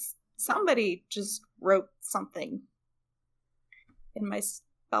 Somebody just wrote something in my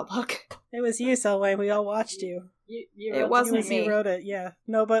spellbook. It was you, Selwyn. We all watched you. It wasn't me. You wrote it, yeah.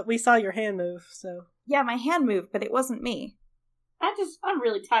 No, but we saw your hand move, so... Yeah, my hand moved, but it wasn't me. I'm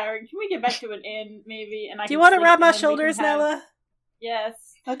really tired. Can we get back to an inn, maybe? And Do you want to wrap my shoulders, Nella?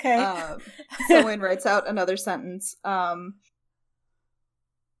 Yes. Okay. Someone writes out another sentence. What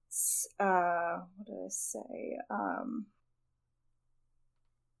did I say?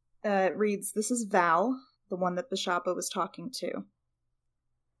 It reads, this is Val, the one that Bishapa was talking to.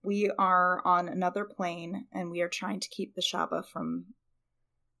 We are on another plane, and we are trying to keep Bishapa from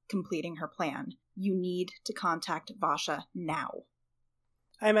completing her plan. You need to contact Vasha now.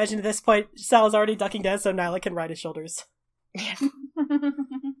 I imagine at this point, Sal is already ducking down so Nyla can ride his shoulders.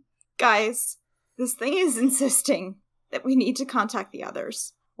 Guys, this thing is insisting that we need to contact the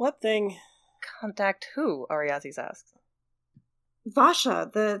others. What thing? Contact who? Ariazis asks.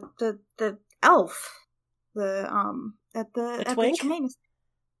 Vasha, the elf. The At the twink? Tremaine.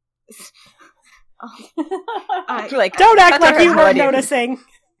 Like, Don't act Qatar like has you no weren't idea. noticing.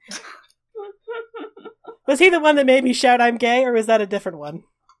 Was he the one that made me shout I'm gay, or was that a different one?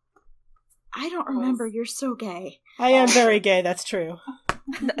 I don't remember. You're so gay. I am very gay, that's true.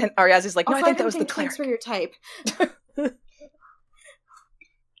 And Ariazi's like, no, Also, I think that was the didn't think cleric. twinks were your type.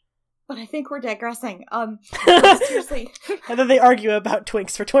 But I think we're digressing. Seriously. And then they argue about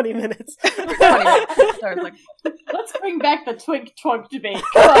twinks for 20 minutes. 20 minutes. Qatar's like, Let's bring back the twink twunk debate.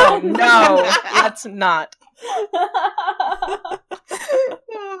 oh no, let's not.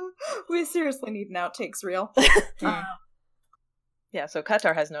 We seriously need an outtakes reel. Mm. Yeah, so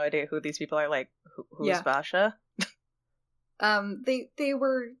Qatar has no idea who these people are. Like, who's Yeah. Vasha? They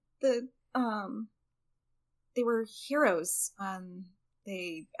were they were heroes.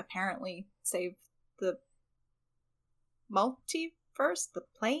 They apparently saved the multiverse, the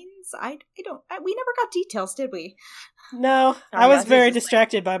planes. We never got details, did we? No, I yeah, was he's very just like-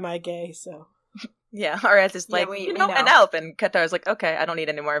 distracted by my gay, so. Yeah, Ariaz is like, we you know, know. an elf. And Qatar's like, okay, I don't need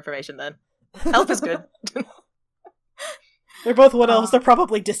any more information then. Elf is good. They're both wood elves, they're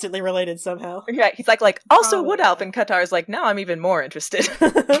probably distantly related somehow. Yeah, he's like, also Probably. wood elf. And Qatar's like, now I'm even more interested.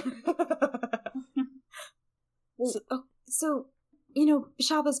 So, you know,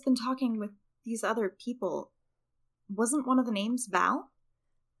 Bishaba's been talking with these other people. Wasn't one of the names Val?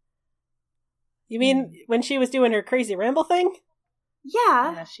 You mean when she was doing her crazy ramble thing?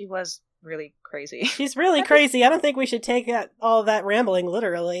 Yeah. Yeah, she was really crazy. She's really crazy. I don't think we should take all that rambling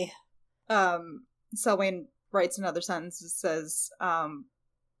literally. Selwyn writes another sentence that says,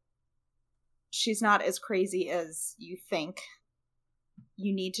 she's not as crazy as you think.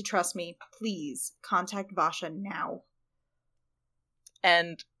 You need to trust me. Please contact Vasha now.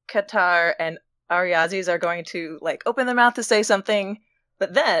 And Qatar and Ariazis are going to, like, open their mouth to say something,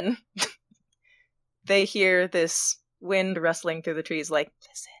 but then they hear this wind rustling through the trees, like,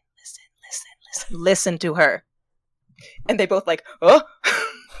 listen to her. And they both like, oh!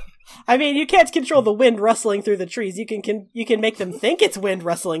 I mean, you can't control the wind rustling through the trees. You can make them think it's wind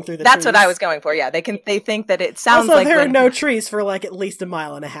rustling through the trees. That's what I was going for, yeah. They think that it sounds also, like there wind. are no trees for like at least a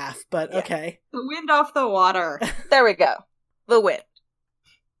mile and a half, but Yeah. okay. The wind off the water. There we go. The wind.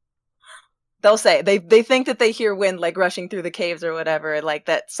 They'll say they think that they hear wind like rushing through the caves or whatever, like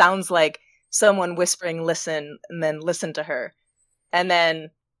that sounds like someone whispering listen and then listen to her. And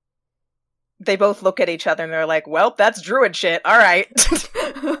then they both look at each other and they're like, well, that's druid shit. All right.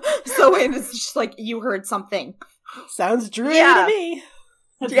 So it's just like, you heard something. Sounds druidy Yeah. to me.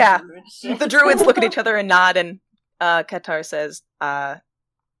 Yeah. The druids look at each other and nod, and Qatar says,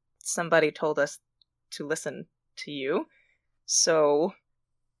 somebody told us to listen to you. So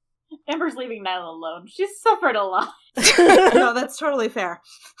Amber's leaving Nyla alone. She's suffered a lot. No, that's totally fair.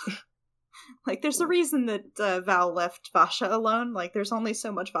 Like, there's a reason that Val left Vasha alone. Like, there's only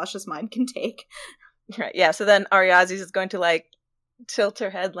so much Vasha's mind can take. right, yeah, so then Ariazis is going to like tilt her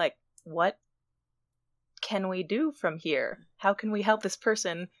head like, what can we do from here? How can we help this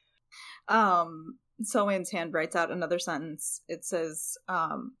person? Selwyn's hand writes out another sentence. It says,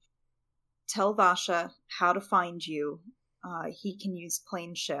 tell Vasha how to find you. He can use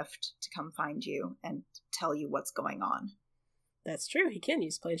plane shift to come find you and tell you what's going on. That's true. He can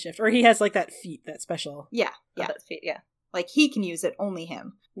use plane shift, or he has like that feat, that special. Yeah. Oh, that's yeah. Like, he can use it, only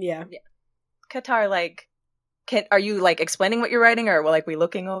him. Yeah. Qatar, like, are you like explaining what you're writing, or like we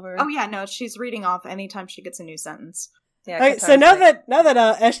looking over? Oh yeah, no, she's reading off anytime she gets a new sentence. Yeah. All right, so now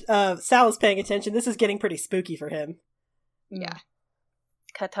that Sal is paying attention, this is getting pretty spooky for him. Yeah.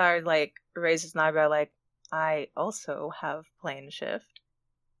 Qatar like raises an eyebrow, like, I also have plane shift.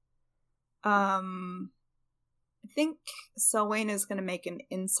 I think Selwyn is going to make an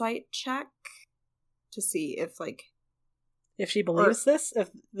insight check to see if, like, If she believes this,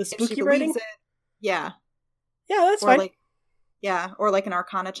 if the if she spooky believes writing, it. Yeah. yeah, that's Or fine. like, yeah, or like an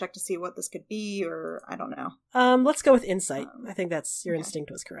Arcana check to see what this could be, or I don't know. Let's go with insight. I think that's your okay.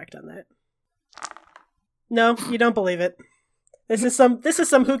 instinct was correct on that. No, you don't believe it. This is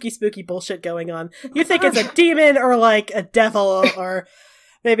some hooky spooky bullshit going on. You think it's a demon or like a devil or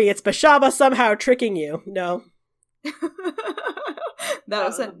maybe it's Bashaba somehow tricking you. No. That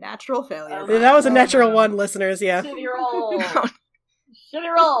was a natural failure. That was a natural one, listeners, yeah. Shitty roll.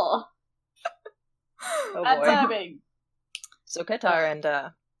 Shitty roll. Oh That's boy. happening. So Qatar and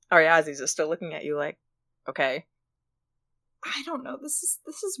Ariazis are still looking at you like, okay. I don't know. This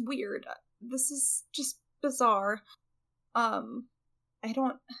is weird. This is just bizarre. I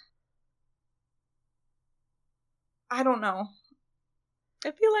don't know.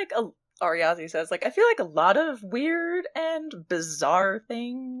 I feel like Ariazi says, like, I feel like a lot of weird and bizarre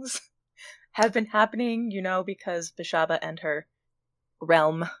things have been happening, because Bashaba and her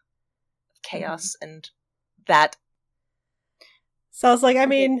realm of chaos and that. So I was like, I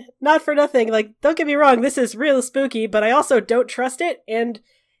mean, not for nothing. Like, don't get me wrong, this is real spooky, but I also don't trust it, and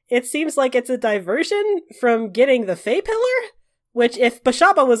it seems like it's a diversion from getting the Fey Pillar, which if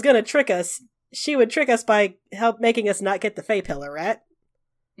Bashaba was gonna trick us, she would trick us by making us not get the Fey Pillar, right?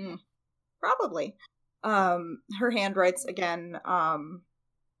 Probably. Her hand writes again,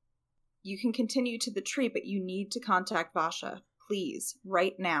 you can continue to the tree, but you need to contact Vasha. Please,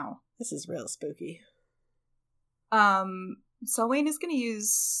 right now. This is real spooky. Selwyn is going to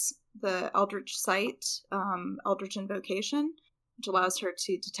use the Eldritch Sight, Eldritch Invocation, which allows her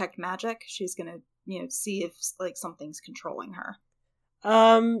to detect magic. She's going to, see if, something's controlling her.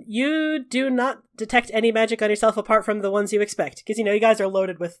 You do not detect any magic on yourself apart from the ones you expect. Because, you guys are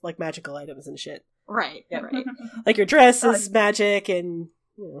loaded with, magical items and shit. Right, yeah. Right. Like, your dress is magic and,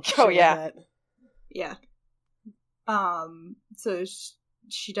 oh, yeah. Like that. Yeah. So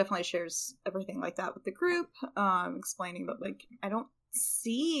she definitely shares everything like that with the group, explaining that, I don't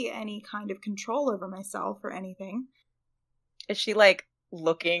see any kind of control over myself or anything. Is she,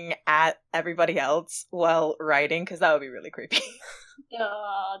 looking at everybody else while writing? Because that would be really creepy.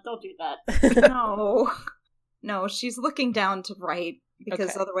 Don't do that. No, she's looking down to write,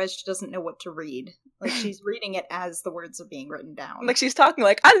 because Okay. otherwise she doesn't know what to read. She's reading it as the words are being written down. She's talking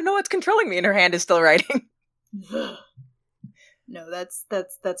I don't know what's controlling me, and her hand is still writing. No, that's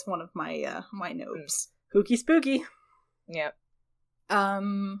one of my my notes. Spooky spooky. Yeah.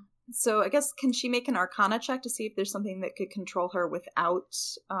 So I guess, can she make an Arcana check to see if there's something that could control her without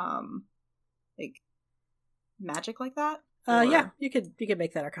magic like that? Yeah, you could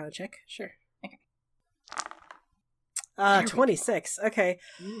make that Arcana check. Sure. Okay. 26. Okay.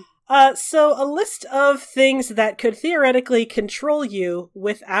 So a list of things that could theoretically control you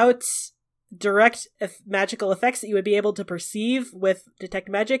without direct magical effects that you would be able to perceive with detect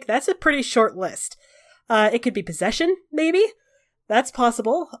magic. That's a pretty short list. It could be possession, maybe. That's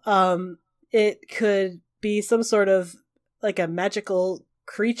possible. It could be some sort of a magical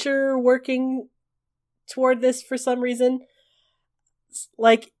creature working toward this for some reason.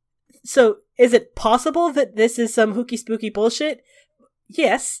 So is it possible that this is some hooky spooky bullshit?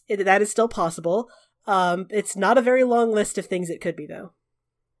 Yes, that is still possible. It's not a very long list of things it could be, though.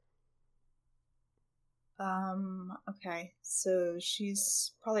 Okay. So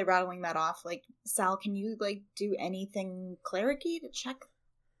she's probably rattling that off. Sal, can you, do anything clericy to check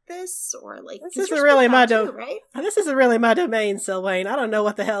this? Or, this isn't really my domain, right? This isn't really my domain, Sylvain. I don't know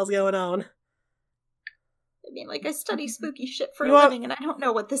what the hell's going on. I mean, I study spooky shit for You a want- living, and I don't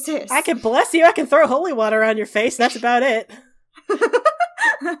know what this is. I can bless you. I can throw holy water on your face. That's about it.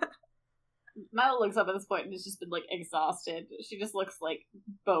 Milo looks up at this point and has just been exhausted. She just looks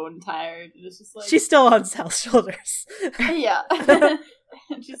bone tired. And it's just She's still on Sal's shoulders, yeah.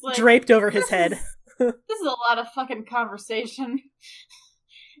 And she's draped over his head. This is a lot of fucking conversation,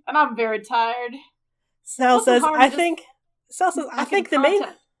 and I'm very tired. Sal What's the says, harm "I in just think." Sal says, "I think the fucking main."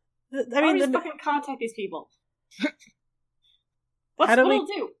 contact- I Why don't we mean, just fucking contact these people. How do What'll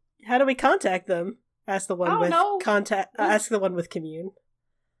do? how do we contact them? Ask the I one don't with know. contact. Ask the one with commune.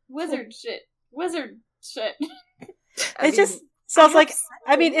 Wizard shit. It just sounds like.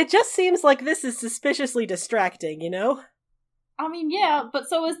 I mean, it just seems like this is suspiciously distracting. I mean, yeah, but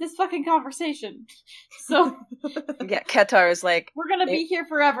so is this fucking conversation. So Yeah, Ketar is we're gonna be here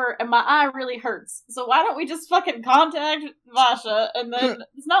forever, and my eye really hurts. So why don't we just fucking contact Vasha, and then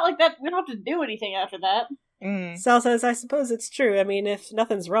it's not like that. We don't have to do anything after that. Sal says, "I suppose it's true. I mean, if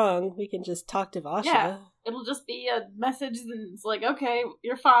nothing's wrong, we can just talk to Vasha." Yeah. It'll just be a message, and it's okay,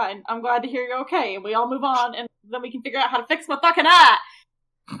 you're fine. I'm glad to hear you're okay, and we all move on, and then we can figure out how to fix my fucking eye.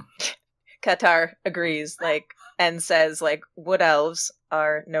 Ketar agrees, and says, wood elves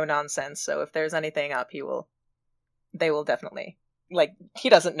are no nonsense, so if there's anything up, they will definitely, he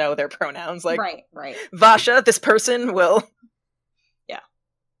doesn't know their pronouns, right. Vasha, this person will,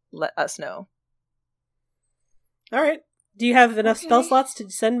 let us know. All right. Do you have enough spell Okay. slots to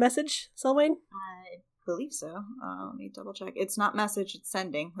send message, Selwyn? I believe so. Let me double check. It's not message, it's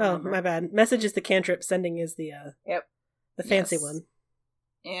sending. Oh, remember. my bad. Message is the cantrip. Sending is the the fancy Yes. one.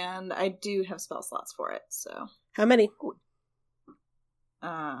 And I do have spell slots for it, so. How many?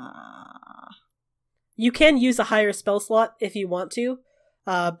 Uh, You can use a higher spell slot if you want to,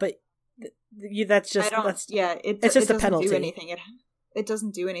 but that's just it's just a doesn't penalty. Do anything. It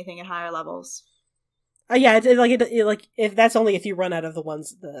doesn't do anything at higher levels. Yeah, if that's only if you run out of the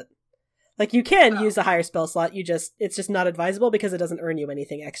ones that you can use a higher spell slot. It's just not advisable because it doesn't earn you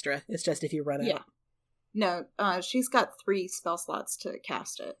anything extra. It's just if you run out. Yeah. No, she's got 3 spell slots to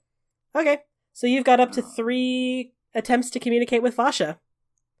cast it. Okay. So you've got up to 3 attempts to communicate with Vasha.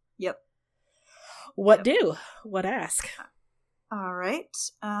 Yep. What do? What ask? All right.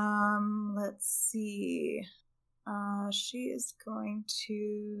 Let's see. She is going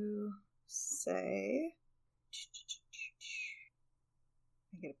to say.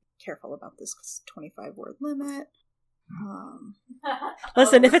 I gotta be careful about this 25-word limit.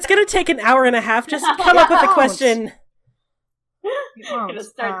 Listen, if it's gonna take an hour and a half, just come up with a question. I'm gonna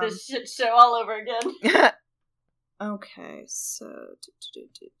start this shit show all over again. Okay, so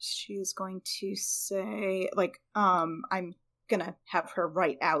she's going to say, like, I'm gonna have her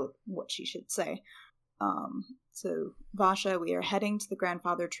write out what she should say. So, Vasha, we are heading to the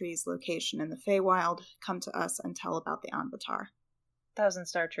Grandfather Tree's location in the Feywild. Come to us and tell about the Anvatar. Thousand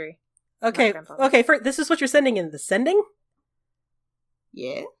Star Tree. Okay, this is what you're sending in the sending?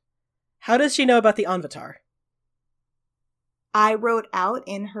 Yeah. How does she know about the Anvatar? I wrote out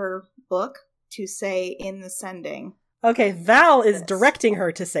in her book to say in the sending. Okay, Val is directing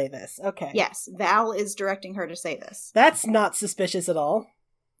her to say this. Okay. Yes, Val is directing her to say this. That's not suspicious at all.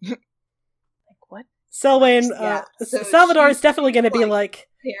 Like what? Selwyn, so Salvador is definitely going to be like,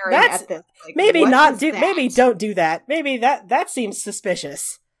 that's, at this, like, maybe what not is do, that? maybe don't do that. Maybe that seems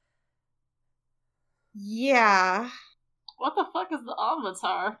suspicious. Yeah. What the fuck is the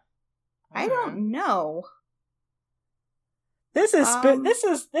Avatar? I don't know. This is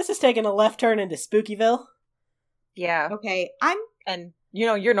this is taking a left turn into Spookyville. Yeah. Okay, And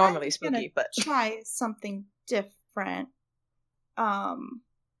you're normally I'm spooky, gonna but try something different.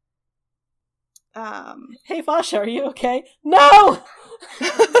 Hey Vasha, are you okay? No!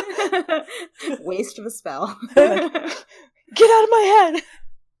 Waste of a spell. get out of my head.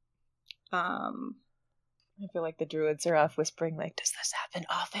 I feel like the druids are off whispering, like, does this happen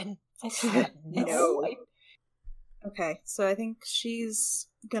often? No. Okay, so I think she's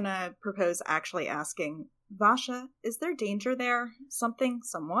gonna propose actually asking, Vasha, is there danger there?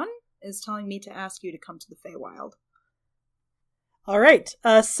 Someone is telling me to ask you to come to the Feywild. Alright,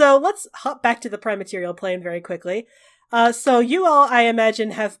 so let's hop back to the Prime Material plane very quickly. So you all, I imagine,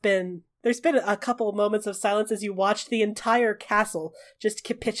 there's been a couple moments of silence as you watched the entire castle just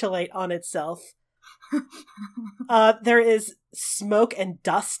capitulate on itself. There is smoke and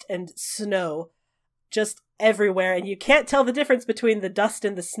dust and snow just everywhere, and you can't tell the difference between the dust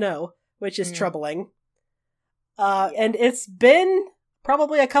and the snow, which is troubling. And it's been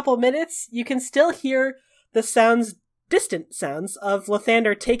probably a couple minutes. You can still hear the distant sounds of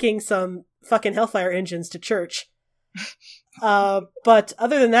Lathander taking some fucking Hellfire engines to church. But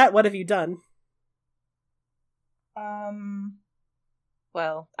other than that, what have you done?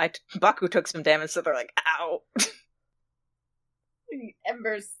 Well, Baku took some damage, so they're like, ow.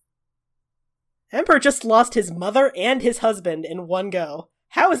 Ember just lost his mother and his husband in one go.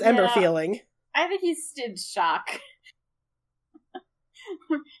 How is Ember feeling? I think he's in shock.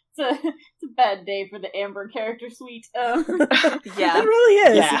 It's a bad day for the Amber character suite. Yeah. It really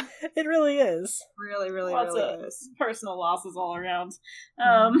is. Yeah. It really is. Really is. Personal losses all around.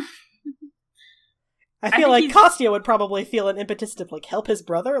 I feel like Kostya would probably feel an impetus to help his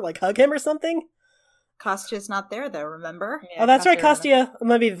brother, hug him or something. Kostya's not there though, remember? Yeah, that's right, Kostya.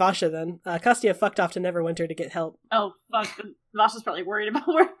 Maybe Vasha then. Kostya fucked off to Neverwinter to get help. Oh, fuck. Vasha's probably worried about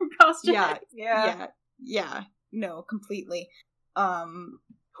where Kostya is. Yeah. No, completely.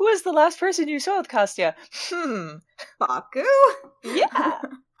 Who is the last person you saw with Kostya? Baku? Yeah.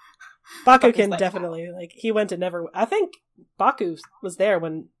 Baku can definitely, he went to Neverwinter. I think Baku was there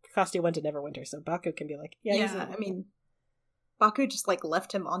when Kostya went to Neverwinter, so Baku can be like, I mean, Baku just,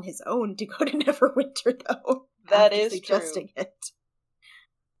 left him on his own to go to Neverwinter, though. That is suggesting true.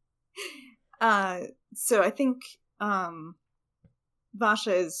 It. So I think,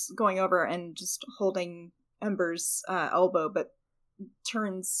 Vasha is going over and just holding Ember's elbow, but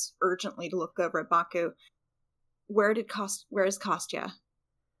turns urgently to look over at Baku. Where is Kostya?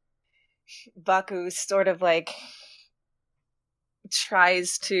 Baku sort of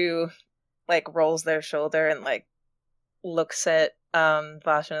tries to rolls their shoulder and looks at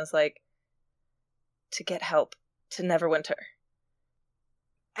Vasha and is like, to get help to Neverwinter.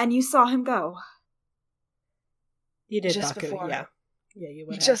 And you saw him go? You did, just Baku, before, yeah, you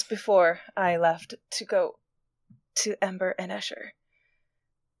would just before I left to go to Ember and Escher.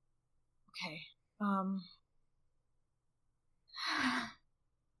 Okay.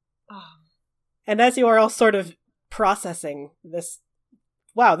 And as you are all sort of processing this,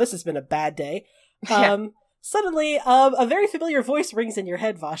 wow, this has been a bad day. Suddenly, a very familiar voice rings in your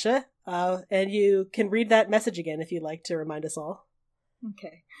head, Vasha, and you can read that message again if you'd like to remind us all.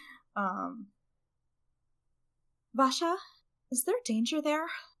 Okay. Vasha, is there danger there?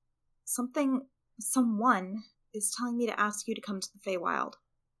 someone is telling me to ask you to come to the Feywild.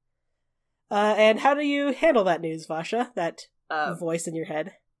 And how do you handle that news, Vasha? That voice in your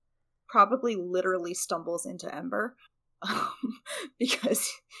head? Probably literally stumbles into Ember.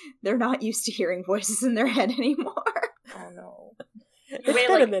 Because they're not used to hearing voices in their head anymore. Oh no. You weigh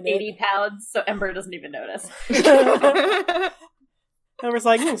like 80 pounds, so Ember doesn't even notice. Ember's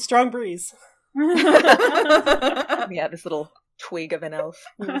like, strong breeze. Yeah, this little twig of an elf.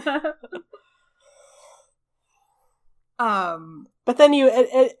 But then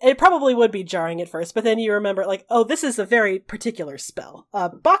it probably would be jarring at first, but then you remember, like, oh, this is a very particular spell.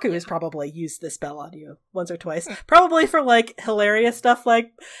 Baku has probably used this spell on you once or twice. Probably for, like, hilarious stuff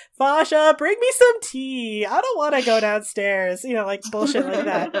like, Vasha, bring me some tea! I don't want to go downstairs! You know, like, bullshit like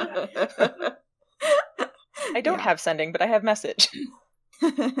that. I don't have sending, but I have message.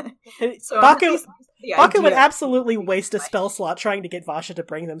 So Baku would absolutely waste a spell slot trying to get Vasha to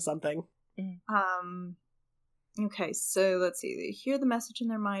bring them something. Okay, so let's see. They hear the message in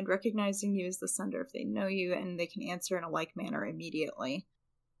their mind, recognizing you as the sender if they know you, and they can answer in a like manner immediately.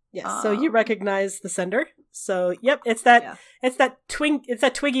 Yes, so you recognize the sender. So, yep, it's that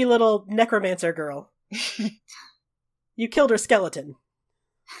twiggy little necromancer girl. You killed her skeleton.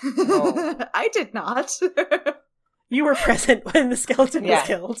 Oh. I did not. You were present when the skeleton was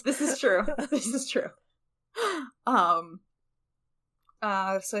killed. This is true. So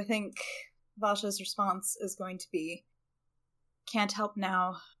I think Vasha's response is going to be, can't help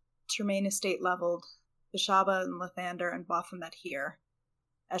now. Tremaine estate leveled. Bashaba and Lathander and Baphomet here.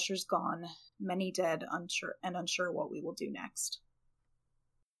 Escher's gone. Many dead, unsure what we will do next.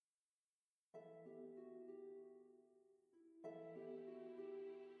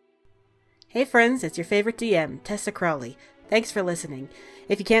 Hey friends, it's your favorite DM, Tessa Crowley. Thanks for listening.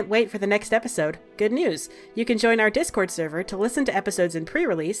 If you can't wait for the next episode, good news! You can join our Discord server to listen to episodes in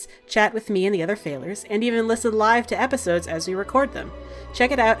pre-release, chat with me and the other Failers, and even listen live to episodes as we record them.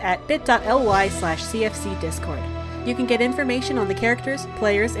 Check it out at bit.ly/CFCDiscord. You can get information on the characters,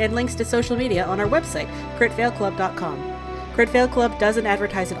 players, and links to social media on our website, critfailclub.com. Crit Fail Club doesn't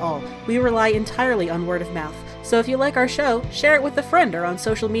advertise at all. We rely entirely on word of mouth. So if you like our show, share it with a friend or on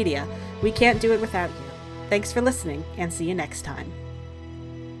social media. We can't do it without you. Thanks for listening, and see you next time.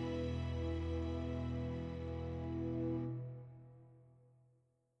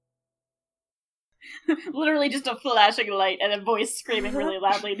 Literally just a flashing light and a voice screaming really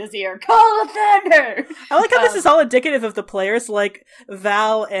loudly in his ear, "Call the thunder!" I like how this is all indicative of the players. Like,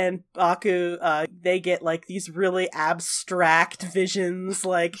 Val and Baku, they get, like, these really abstract visions,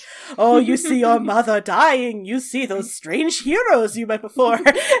 like, oh, you see your mother dying, you see those strange heroes you met before.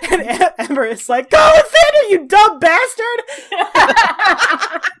 And Ember is like, call the thunder, you dumb bastard!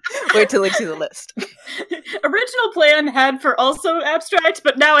 Wait till they see the list. Original plan had for also abstract,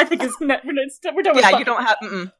 but now I think we're done with Yeah, you don't have.